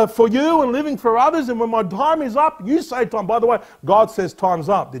living for you and living for others, and when my time is up, you say time. By the way, God says time's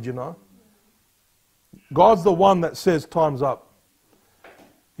up, did you know? God's the one that says time's up.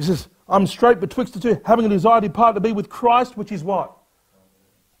 He says, I'm strait betwixt the two, having a desire to depart to be with Christ, which is what?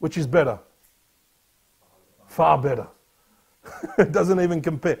 Which is better. Far better. It doesn't even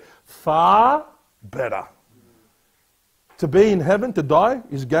compare. Far better. To be in heaven, to die,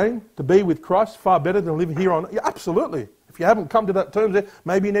 is gain. To be with Christ, far better than living here on earth. Yeah, absolutely. If you haven't come to that terms there,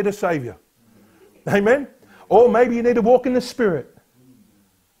 maybe you need a Saviour. Amen? Or maybe you need to walk in the Spirit.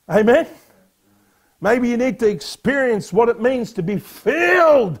 Amen? Maybe you need to experience what it means to be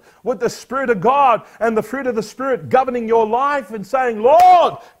filled with the Spirit of God and the fruit of the Spirit governing your life and saying,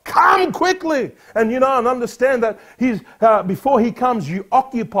 Lord, come quickly. And you know, and understand that before He comes, you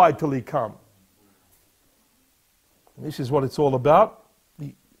occupy till He comes. This is what it's all about.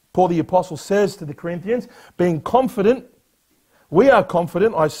 Paul the Apostle says to the Corinthians, being confident, we are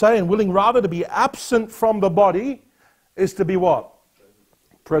confident, I say, and willing rather to be absent from the body is to be what?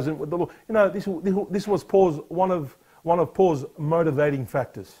 Present with the Lord. You know, this was one of Paul's motivating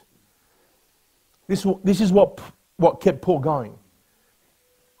factors. This is what kept Paul going.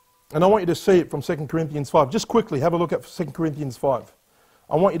 And I want you to see it from 2 Corinthians 5. Just quickly, have a look at 2 Corinthians 5.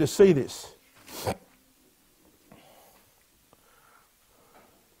 I want you to see this.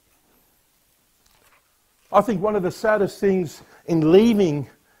 I think one of the saddest things in leaving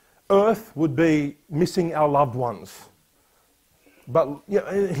earth would be missing our loved ones. But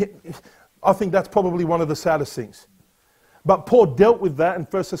I think that's probably one of the saddest things. But Paul dealt with that in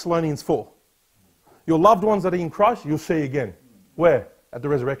 1 Thessalonians 4. Your loved ones that are in Christ, you'll see again. Where? At the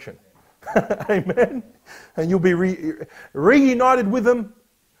resurrection. Amen. And you'll be reunited with them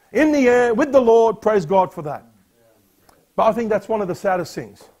in the air with the Lord. Praise God for that. But I think that's one of the saddest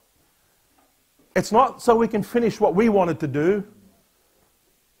things. It's not so we can finish what we wanted to do,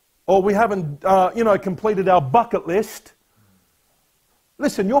 or we haven't, completed our bucket list.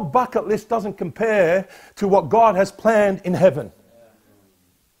 Listen, your bucket list doesn't compare to what God has planned in heaven.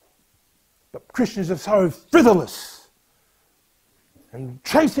 But Christians are so frivolous and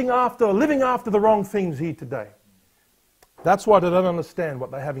living after the wrong things here today. That's why they don't understand what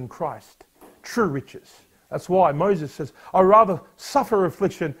they have in Christ. True riches. That's why Moses says, I'd rather suffer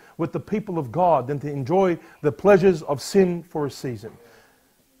affliction with the people of God than to enjoy the pleasures of sin for a season.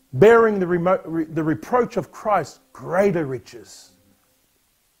 Bearing the reproach of Christ, greater riches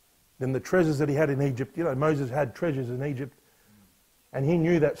than the treasures that he had in Egypt. You know, Moses had treasures in Egypt. And he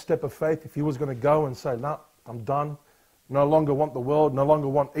knew that step of faith. If he was going to go and say, no, I'm done. No longer want the world. No longer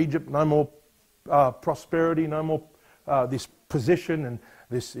want Egypt. No more prosperity. No more this position and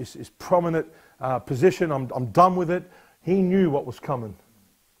this prominent position. I'm done with it. He knew what was coming.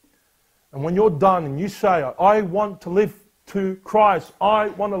 And when you're done and you say, I want to live to Christ. I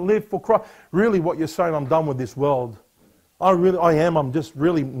want to live for Christ. Really what you're saying, I'm done with this world. I am. I'm just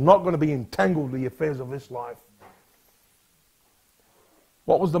really not going to be entangled with the affairs of this life.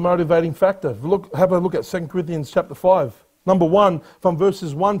 What was the motivating factor? Have a look at 2 Corinthians chapter 5. Number 1, from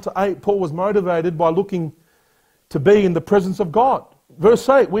verses 1 to 8, Paul was motivated by looking to be in the presence of God. Verse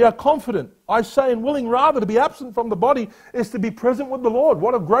 8, we are confident, I say, and willing rather to be absent from the body is to be present with the Lord.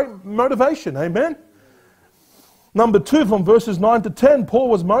 What a great motivation, amen? Number 2, from verses 9 to 10, Paul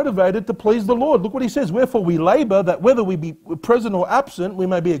was motivated to please the Lord. Look what he says, wherefore we labour that whether we be present or absent, we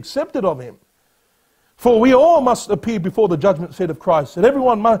may be accepted of him. For we all must appear before the judgment seat of Christ, that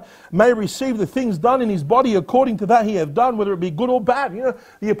everyone may receive the things done in his body according to that he have done, whether it be good or bad. You know,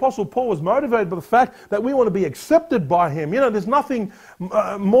 the Apostle Paul was motivated by the fact that we want to be accepted by him. You know, there's nothing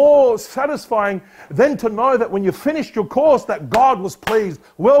more satisfying than to know that when you finished your course, that God was pleased.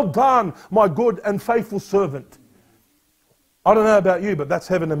 Well done, my good and faithful servant. I don't know about you, but that's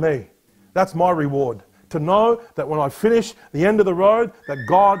heaven to me. That's my reward. To know that when I finish the end of the road, that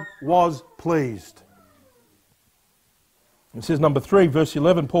God was pleased. It says number 3, verse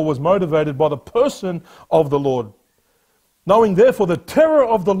 11, Paul was motivated by the person of the Lord. Knowing therefore the terror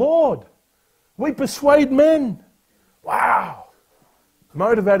of the Lord, we persuade men. Wow.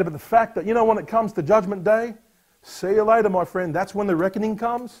 Motivated by the fact that, you know, when it comes to judgment day, see you later, my friend. That's when the reckoning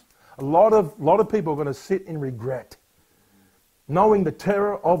comes. A lot of people are going to sit in regret. Knowing the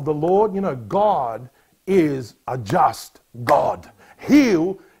terror of the Lord, you know, God is a just God. He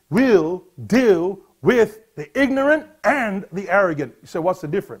will deal with the ignorant and the arrogant. So what's the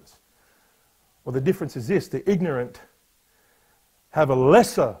difference? Well, the difference is this. The ignorant have a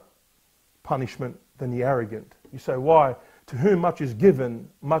lesser punishment than the arrogant. You say, why? To whom much is given,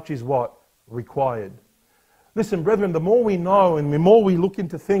 much is what? Required. Listen, brethren, the more we know and the more we look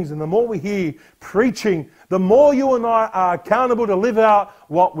into things and the more we hear preaching, the more you and I are accountable to live out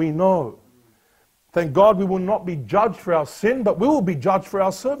what we know. Thank God we will not be judged for our sin, but we will be judged for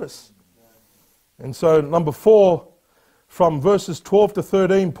our service. And so, number 4, from verses 12 to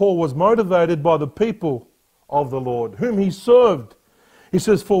 13, Paul was motivated by the people of the Lord, whom he served. He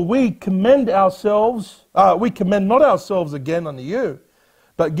says, for we commend not ourselves again unto you,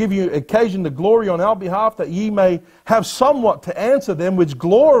 but give you occasion to glory on our behalf, that ye may have somewhat to answer them which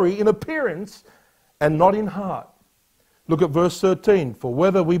glory in appearance and not in heart. Look at verse 13. For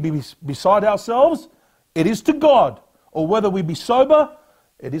whether we be beside ourselves, it is to God, or whether we be sober,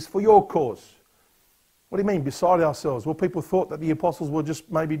 it is for your cause. What do you mean, beside ourselves? Well, people thought that the apostles were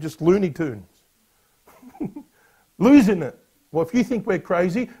maybe just Looney Tunes. Losing it. Well, if you think we're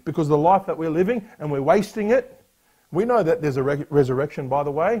crazy because of the life that we're living and we're wasting it, we know that there's a resurrection, by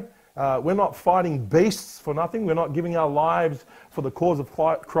the way. We're not fighting beasts for nothing. We're not giving our lives for the cause of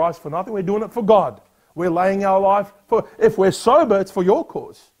Christ for nothing. We're doing it for God. We're laying our life for... If we're sober, it's for your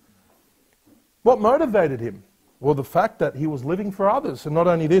cause. What motivated him? Well, the fact that he was living for others. And not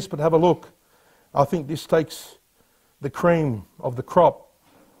only this, but have a look. I think this takes the cream of the crop.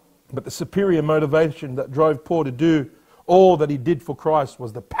 But the superior motivation that drove Paul to do all that he did for Christ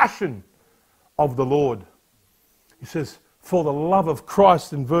was the passion of the Lord. He says, for the love of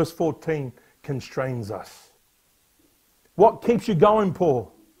Christ, in verse 14, constrains us. What keeps you going,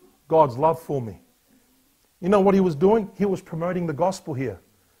 Paul? God's love for me. You know what he was doing? He was promoting the gospel here.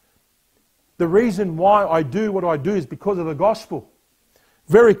 The reason why I do what I do is because of the gospel.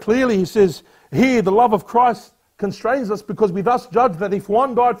 Very clearly he says, here the love of Christ constrains us because we thus judge that if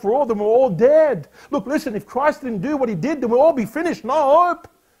one died for all, then we're all dead. Look, listen, if Christ didn't do what he did, then we'll all be finished. No hope.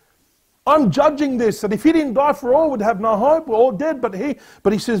 I'm judging this, that if he didn't die for all, we'd have no hope. We're all dead. But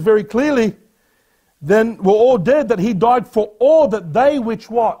he says very clearly, then we're all dead, that he died for all, that they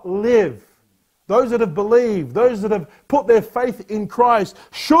which what? Live. Those that have believed, those that have put their faith in Christ,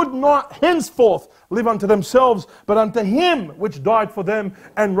 should not henceforth live unto themselves, but unto him which died for them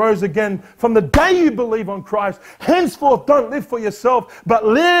and rose again. From the day you believe on Christ, henceforth don't live for yourself, but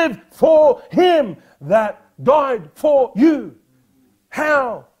live for him that died for you.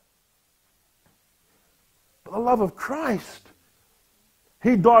 How? For the love of Christ.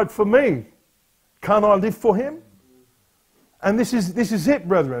 He died for me. Can't I live for him? And this is it,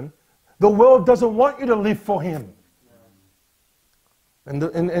 brethren. The world doesn't want you to live for him.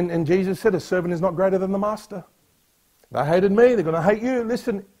 And Jesus said, a servant is not greater than the master. They hated me, they're going to hate you.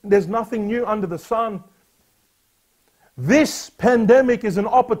 Listen, there's nothing new under the sun. This pandemic is an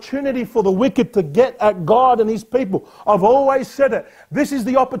opportunity for the wicked to get at God and his people. I've always said it. This is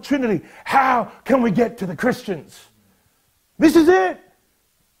the opportunity. How can we get to the Christians? This is it.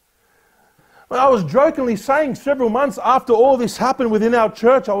 I was jokingly saying several months after all this happened within our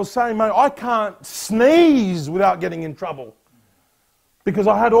church, I was saying, mate, I can't sneeze without getting in trouble. Because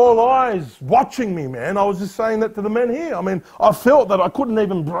I had all eyes watching me, man. I was just saying that to the men here. I mean, I felt that I couldn't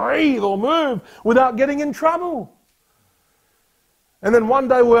even breathe or move without getting in trouble. And then one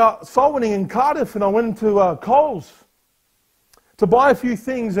day we were out soul winning in Cardiff, and I went into Coles to buy a few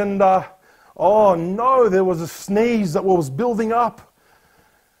things, and oh no, there was a sneeze that was building up.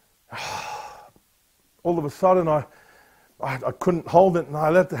 All of a sudden, I couldn't hold it, and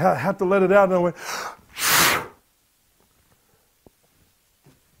I had to let it out, and I went,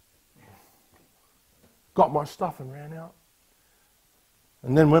 got my stuff and ran out.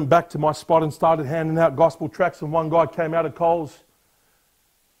 And then went back to my spot and started handing out gospel tracts, and one guy came out of Coles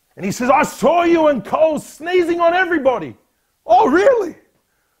and he says, "I saw you in Coles sneezing on everybody." Oh, really?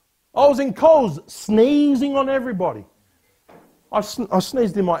 I was in Coles sneezing on everybody. I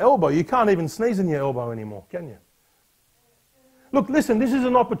sneezed in my elbow. You can't even sneeze in your elbow anymore, can you? Look, listen, this is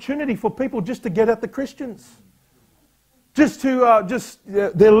an opportunity for people just to get at the Christians.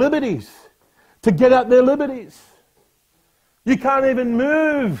 Their liberties. To get at their liberties. You can't even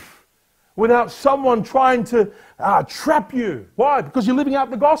move without someone trying to trap you. Why? Because you're living out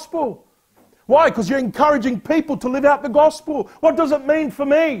the gospel. Why? Because you're encouraging people to live out the gospel. What does it mean for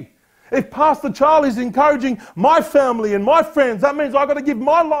me? If Pastor Charlie's encouraging my family and my friends, that means I've got to give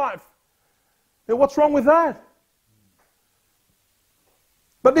my life. Now, what's wrong with that?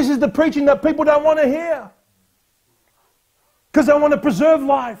 But this is the preaching that people don't want to hear. Because they want to preserve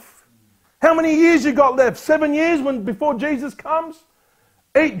life. How many years you got left? 7 years before Jesus comes?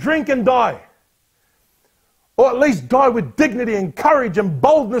 Eat, drink and die. Or at least die with dignity and courage and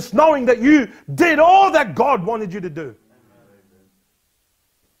boldness, knowing that you did all that God wanted you to do.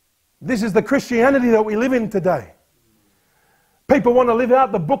 This is the Christianity that we live in today. People want to live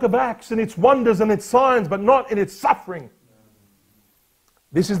out the book of Acts and its wonders and its signs, but not in its suffering.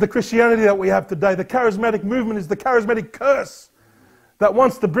 This is the Christianity that we have today. The charismatic movement is the charismatic curse that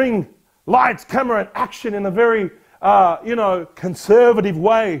wants to bring lights, camera, and action in a very, conservative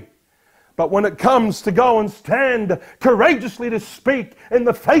way. But when it comes to go and stand courageously to speak in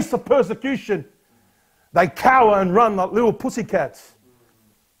the face of persecution, they cower and run like little pussycats.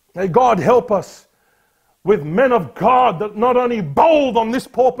 May God help us with men of God that not only bold on this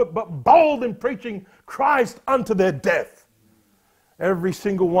pulpit, but bold in preaching Christ unto their death. Every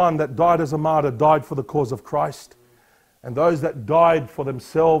single one that died as a martyr died for the cause of Christ. And those that died for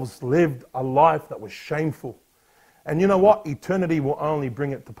themselves lived a life that was shameful. And you know what? Eternity will only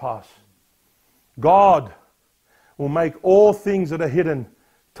bring it to pass. God will make all things that are hidden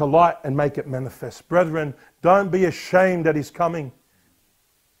to light and make it manifest. Brethren, don't be ashamed that He's coming.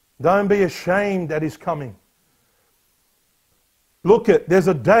 Don't be ashamed that He's coming. Look, there's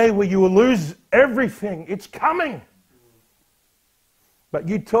a day where you will lose everything. It's coming. But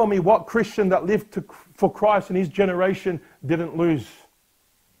you tell me what Christian that lived for Christ in his generation didn't lose.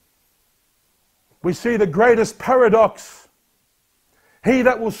 We see the greatest paradox. He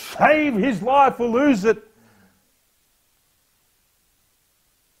that will save his life will lose it.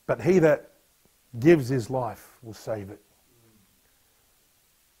 But he that gives his life will save it.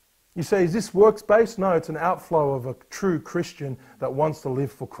 You say, is this works-based? No, it's an outflow of a true Christian that wants to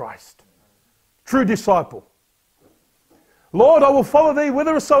live for Christ. True disciple. Lord, I will follow thee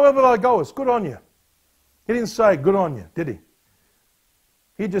whithersoever thou goest. Good on you. He didn't say good on you, did he?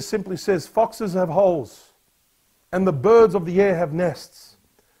 He just simply says, foxes have holes, and the birds of the air have nests,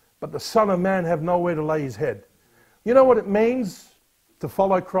 but the Son of Man have nowhere to lay his head. You know what it means to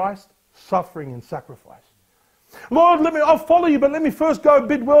follow Christ? Suffering and sacrifice. Lord, I'll follow you, but let me first go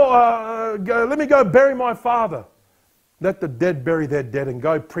let me go bury my father. Let the dead bury their dead and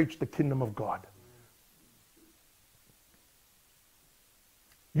go preach the kingdom of God.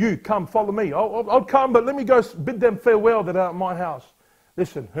 You come, follow me. I'll come, but let me go bid them farewell that are at my house.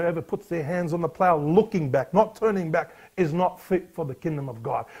 Listen, whoever puts their hands on the plow looking back, not turning back, is not fit for the kingdom of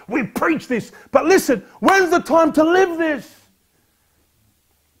God. We preach this, but listen, when's the time to live this?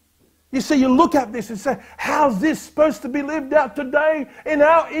 You see, you look at this and say, how's this supposed to be lived out today in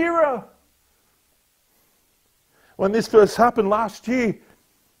our era? When this first happened last year,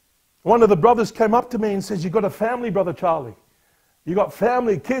 one of the brothers came up to me and says, "You've got a family, Brother Charlie. You got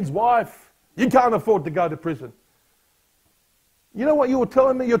family, kids, wife. You can't afford to go to prison." You know what you were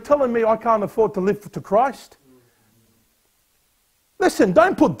telling me? You're telling me I can't afford to live to Christ? Listen,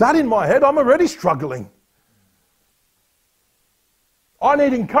 don't put that in my head. I'm already struggling. I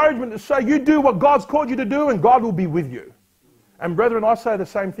need encouragement to say, you do what God's called you to do and God will be with you. And brethren, I say the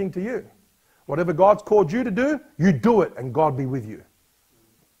same thing to you. Whatever God's called you to do, you do it and God be with you.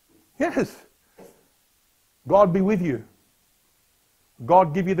 Yes. God be with you.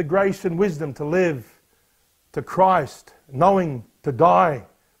 God give you the grace and wisdom to live to Christ. Knowing to die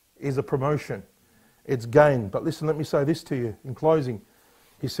is a promotion. It's gain. But listen, let me say this to you in closing.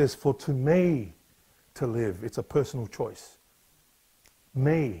 He says, for to me to live, it's a personal choice.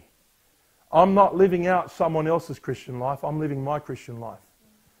 Me. I'm not living out someone else's Christian life. I'm living my Christian life.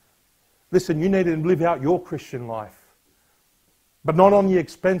 Listen, you need to live out your Christian life. But not on the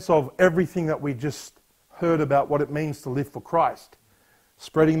expense of everything that we just heard about what it means to live for Christ.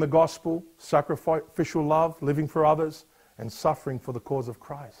 Spreading the gospel, sacrificial love, living for others, and suffering for the cause of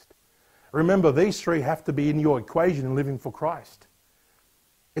Christ. Remember, these three have to be in your equation in living for Christ.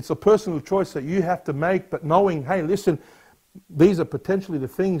 It's a personal choice that you have to make, but knowing, hey, listen, these are potentially the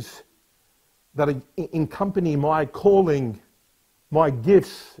things that accompany my calling, my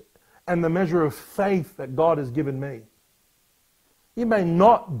gifts, and the measure of faith that God has given me. You may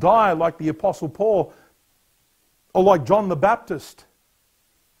not die like the Apostle Paul or like John the Baptist,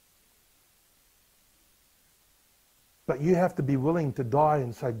 but you have to be willing to die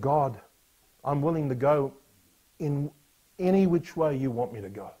and say, God, I'm willing to go in any which way you want me to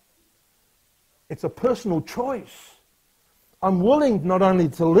go. It's a personal choice. I'm willing not only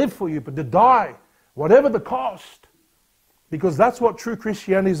to live for you, but to die, whatever the cost, because that's what true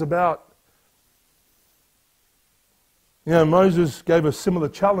Christianity is about. You know, Moses gave a similar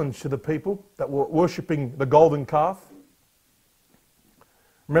challenge to the people that were worshipping the golden calf.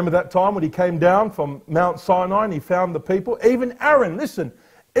 Remember that time when he came down from Mount Sinai and he found the people? Even Aaron, listen,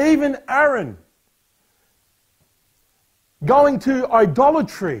 even Aaron going to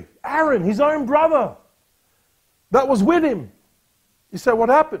idolatry. Aaron, his own brother, that was with him. You say, what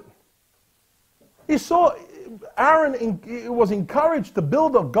happened? He saw Aaron was encouraged to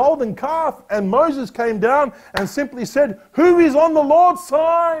build a golden calf, and Moses came down and simply said, who is on the Lord's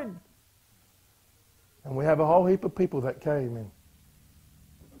side? And we have a whole heap of people that came and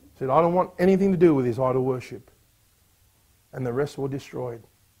said, I don't want anything to do with this idol worship. And the rest were destroyed.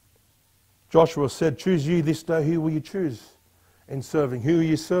 Joshua said, choose ye this day who will you choose in serving. Who will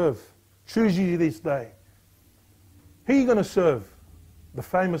you serve? Choose ye this day. Who are you going to serve? The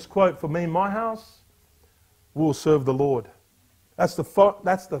famous quote, for me and my house, we'll serve the Lord. That's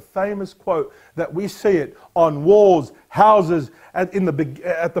the famous quote that we see it on walls, houses, at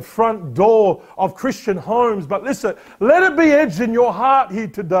the front door of Christian homes. But listen, let it be edged in your heart here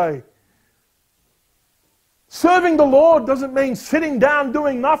today. Serving the Lord doesn't mean sitting down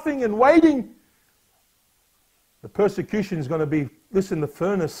doing nothing and waiting. The persecution is going to be, listen, the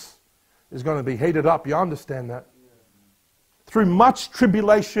furnace is going to be heated up. You understand that? Through much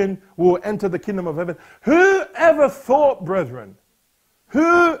tribulation we'll enter the kingdom of heaven. Who ever thought, brethren,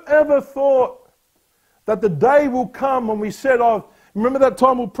 who ever thought that the day will come when we said, oh, remember that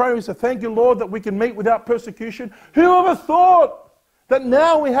time we'll pray, we said, thank you, Lord, that we can meet without persecution? Who ever thought that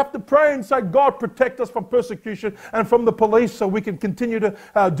now we have to pray and say, God, protect us from persecution and from the police so we can continue to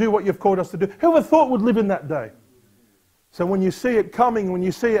do what you've called us to do? Who ever thought would live in that day? So when you see it coming, when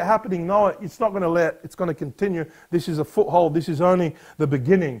you see it happening, know it, it's not going to let, it's going to continue. This is a foothold. This is only the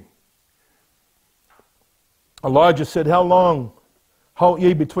beginning. Elijah said, how long halt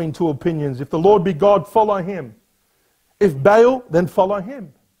ye between two opinions? If the Lord be God, follow him. If Baal, then follow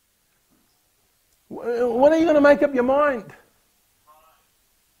him. When are you going to make up your mind?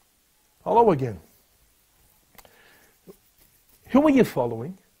 Hello again. Who are you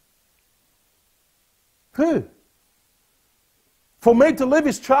following? Who? For me to live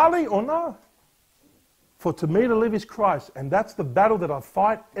is Charlie or no? For to me to live is Christ. And that's the battle that I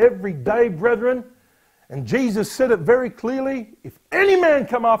fight every day, brethren. And Jesus said it very clearly. If any man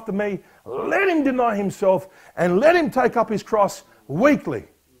come after me, let him deny himself and let him take up his cross weekly.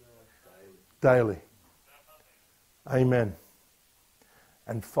 Daily. Amen.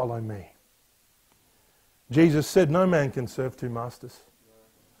 And follow me. Jesus said no man can serve two masters.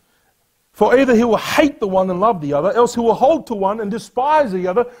 For either he will hate the one and love the other, else he will hold to one and despise the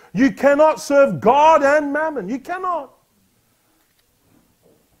other. You cannot serve God and mammon. You cannot.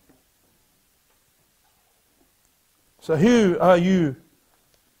 So who are you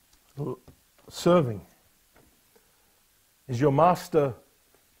serving? Is your master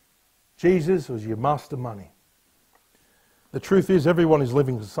Jesus or is your master money? The truth is everyone is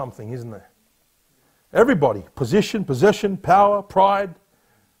living for something, isn't there? Everybody. Position, possession, power, pride.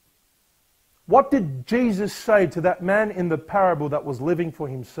 What did Jesus say to that man in the parable that was living for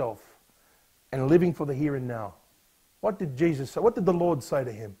himself and living for the here and now? What did Jesus say? What did the Lord say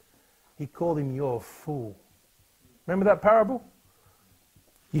to him? He called him, you're a fool. Remember that parable?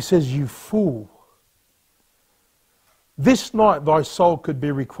 He says, you fool. This night thy soul could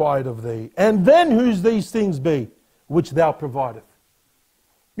be required of thee. And then whose these things be, which thou provideth?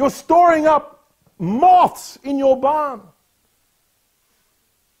 You're storing up moths in your barn.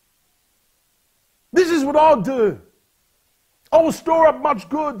 This is what I'll do. I will store up much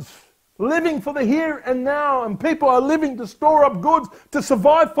goods, living for the here and now. And people are living to store up goods to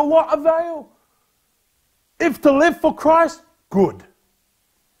survive for what avail? If to live for Christ, good.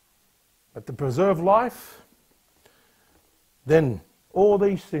 But to preserve life, then all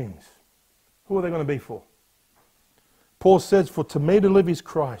these things, who are they going to be for? Paul says, for to me to live is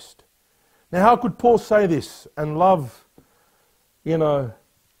Christ. Now how could Paul say this and love,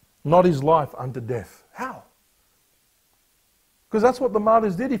 not his life unto death? How? Because that's what the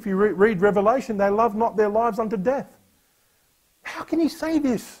martyrs did. If you read Revelation, they loved not their lives unto death. How can he say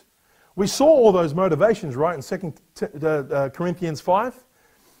this? We saw all those motivations, right, in 2 Corinthians 5.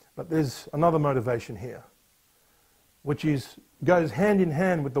 But there's another motivation here, which goes hand in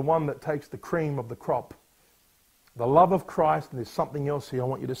hand with the one that takes the cream of the crop. The love of Christ, and there's something else here I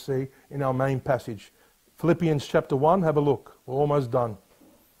want you to see in our main passage. Philippians chapter 1, have a look. We're almost done.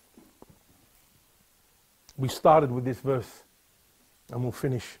 We started with this verse, and we'll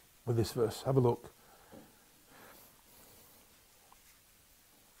finish with this verse. Have a look.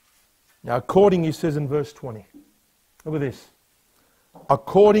 Now, according, he says in verse 20, look at this.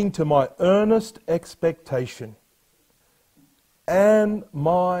 According to my earnest expectation and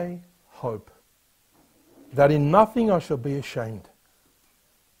my hope, that in nothing I shall be ashamed,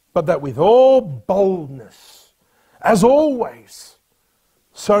 but that with all boldness, as always,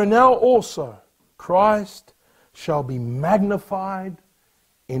 so now also Christ shall be magnified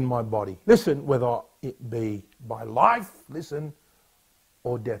in my body. Listen, whether it be by life, listen,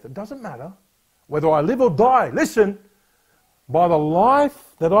 or death. It doesn't matter. Whether I live or die, listen, by the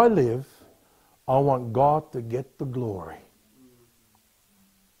life that I live, I want God to get the glory.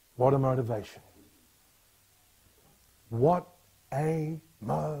 What a motivation. What a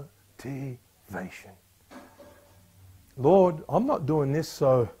motivation. Lord, I'm not doing this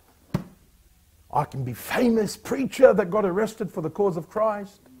so I can be famous preacher that got arrested for the cause of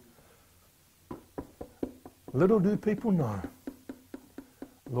Christ. Little do people know,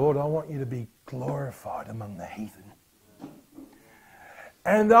 Lord, I want you to be glorified among the heathen.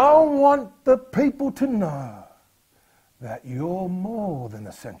 And I want the people to know that you're more than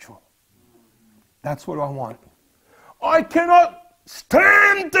essential. That's what I want. I cannot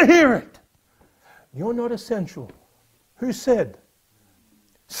stand to hear it. You're not essential. Who said?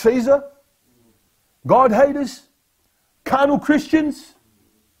 Caesar? God haters? Carnal Christians?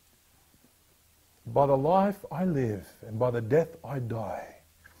 By the life I live and by the death I die,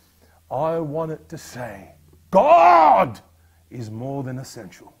 I want it to say, God is more than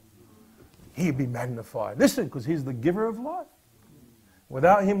essential. He be magnified. Listen, because he's the giver of life.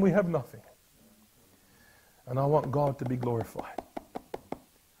 Without him we have nothing. And I want God to be glorified.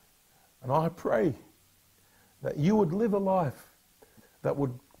 And I pray that you would live a life that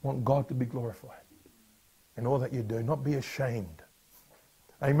would want God to be glorified in all that you do, not be ashamed.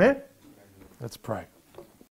 Amen? Let's pray.